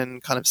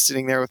 2000, kind of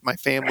sitting there with my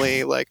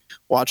family, like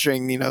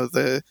watching, you know,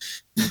 the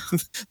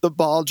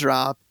ball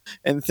drop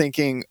and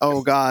thinking,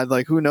 oh God,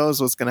 like who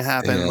knows what's going to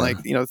happen? Yeah. Like,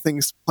 you know,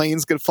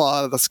 planes could fall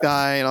out of the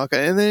sky and all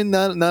that. And then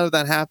none of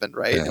that happened.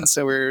 Right. Yeah. And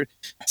so we're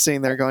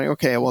sitting there going,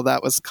 okay, well,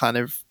 that was kind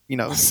of, you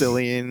know,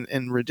 silly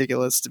and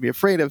ridiculous to be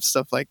afraid of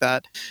stuff like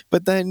that.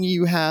 But then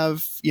you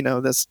have, you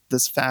know, this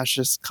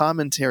fascist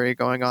commentary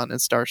going on in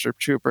Starship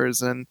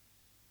Troopers, and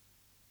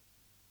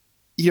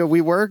you know,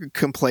 we were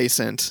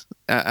complacent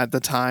at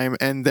the time,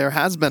 and there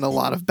has been a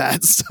lot of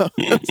bad stuff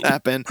that's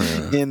happened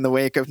in the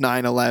wake of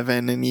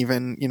 9/11, and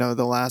even, you know,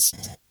 the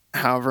last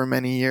however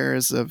many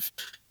years of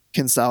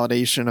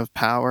consolidation of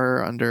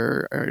power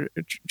under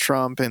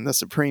Trump and the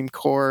Supreme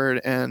Court,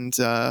 and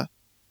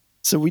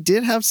so we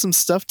did have some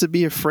stuff to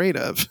be afraid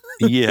of.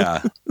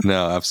 Yeah,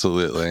 no,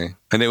 absolutely.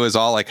 And it was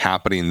all like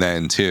happening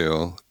then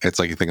too. It's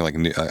like you think like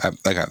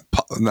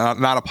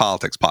not a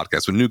politics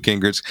podcast, but Newt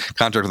Gingrich's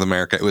Contract with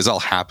America. It was all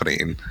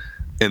happening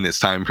in this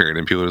time period,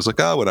 and people were just like,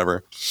 oh,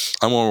 whatever.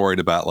 I'm more worried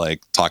about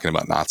like talking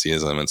about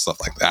Nazism and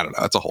stuff like that. I don't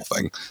know. It's a whole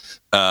thing.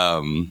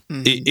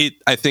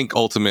 I think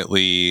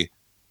ultimately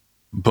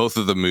both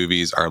of the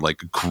movies are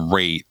like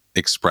great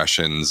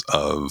expressions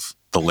of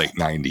the late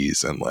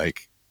 90s and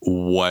like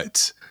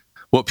what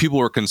people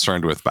were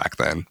concerned with back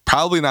then.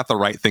 Probably not the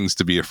right things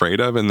to be afraid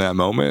of in that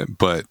moment,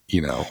 but you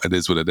know, it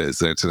is what it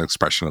is. It's an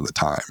expression of the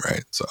time,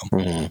 right? So,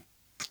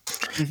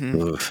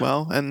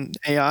 well, and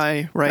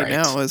AI right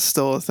now is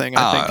still a thing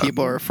I think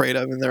people are afraid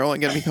of, and they're only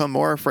going to become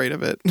more afraid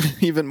of it,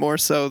 even more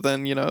so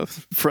than, you know,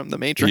 from the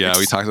Matrix. Yeah,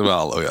 we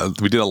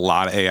did a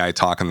lot of AI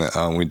talk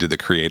when we did the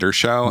Creator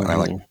show,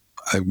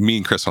 and me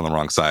and Chris on the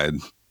wrong side,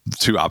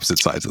 two opposite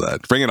sides of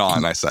that. Bring it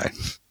on, I say.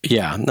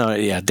 Yeah, no,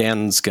 yeah.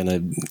 Dan's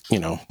gonna,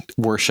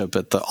 worship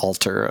at the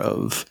altar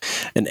of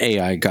an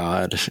AI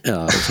god.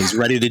 He's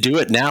ready to do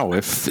it now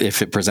if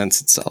it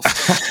presents itself.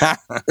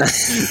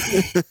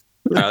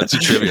 That's a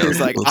trivia. He's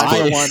like, I,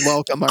 for one,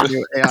 welcome our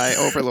new AI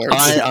overlords.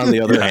 I, on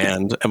the other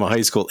hand, am a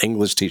high school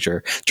English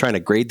teacher trying to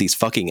grade these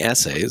fucking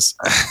essays.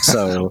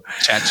 So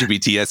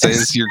ChatGPT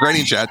essays. You're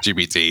grading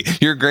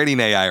ChatGPT. You're grading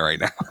AI right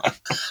now.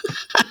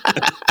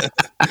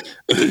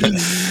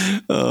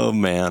 Oh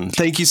man,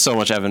 thank you so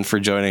much, Evan, for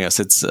joining us.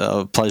 It's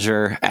a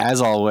pleasure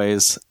as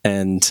always.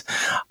 And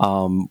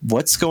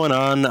what's going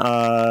on?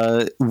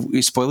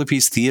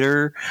 Spoilerpiece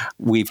Theatre.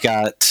 We've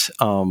got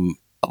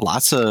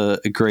lots of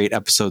great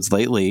episodes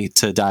lately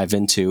to dive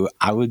into.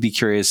 I would be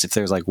curious if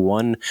there's like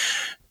one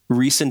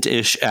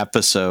recent-ish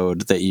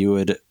episode that you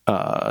would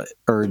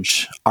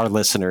urge our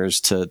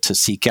listeners to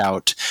seek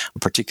out, a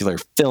particular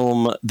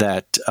film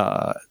that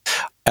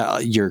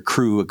your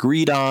crew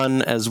agreed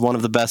on as one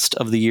of the best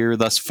of the year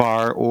thus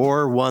far,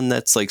 or one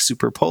that's like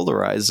super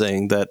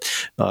polarizing that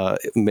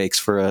makes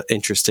for an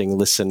interesting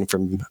listen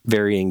from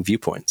varying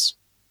viewpoints.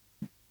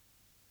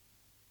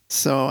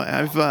 So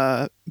I've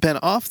been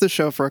off the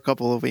show for a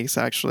couple of weeks,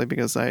 actually,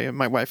 because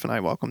my wife and I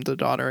welcomed a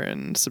daughter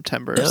in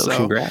September. Oh, so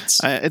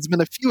congrats. It's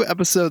been a few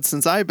episodes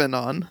since I've been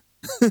on.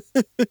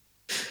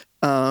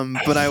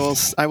 But I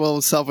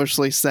will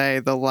selfishly say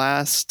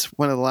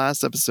one of the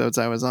last episodes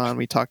I was on,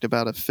 we talked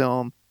about a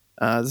film.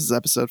 This is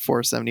episode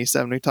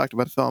 477. We talked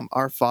about a film,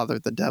 Our Father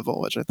the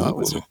Devil, which I thought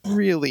was a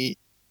really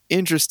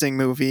interesting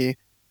movie.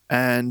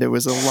 And there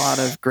was a lot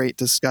of great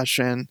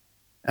discussion.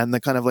 And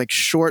the kind of like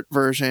short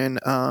version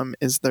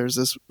is there's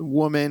this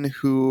woman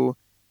who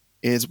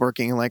is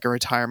working in like a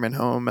retirement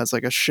home as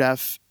like a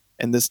chef,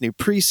 and this new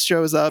priest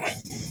shows up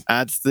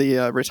at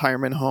the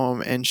retirement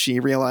home, and she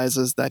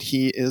realizes that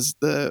he is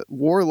the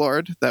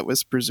warlord that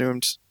was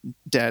presumed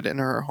dead in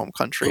her home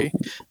country,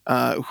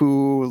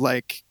 who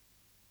like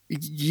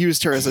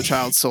used her as a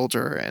child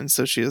soldier. And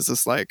so she has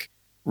this like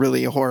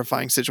really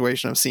horrifying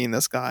situation of seeing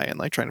this guy and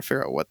like trying to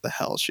figure out what the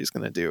hell she's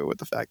going to do with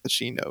the fact that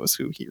she knows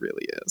who he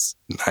really is.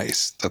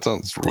 Nice. That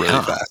sounds really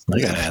fast.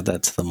 I gotta add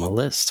that to my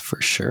list for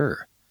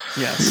sure.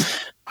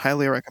 Yes.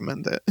 Highly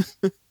recommend it.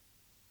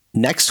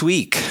 Next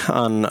week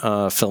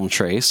on Film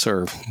Trace,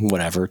 or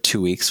whatever,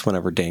 2 weeks,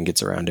 whenever Dan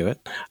gets around to it,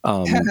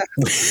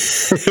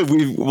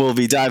 we will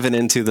be diving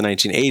into the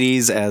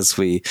 1980s, as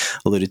we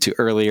alluded to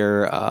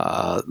earlier.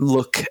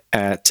 Look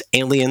at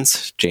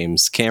Aliens,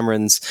 James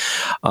Cameron's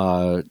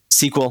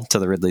sequel to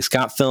the Ridley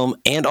Scott film,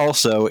 and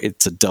also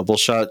it's a double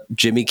shot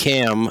Jimmy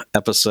Cam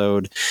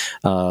episode,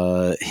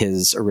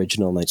 his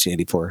original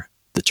 1984,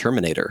 The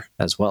Terminator,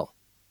 as well.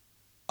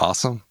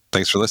 Awesome.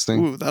 Thanks for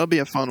listening. Ooh, that'll be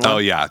a fun one. Oh,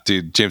 yeah,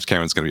 dude. James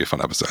Cameron's going to be a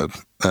fun episode.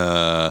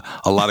 A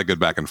lot of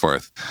good back and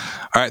forth.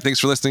 All right. Thanks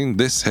for listening.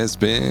 This has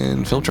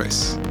been Film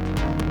Trace.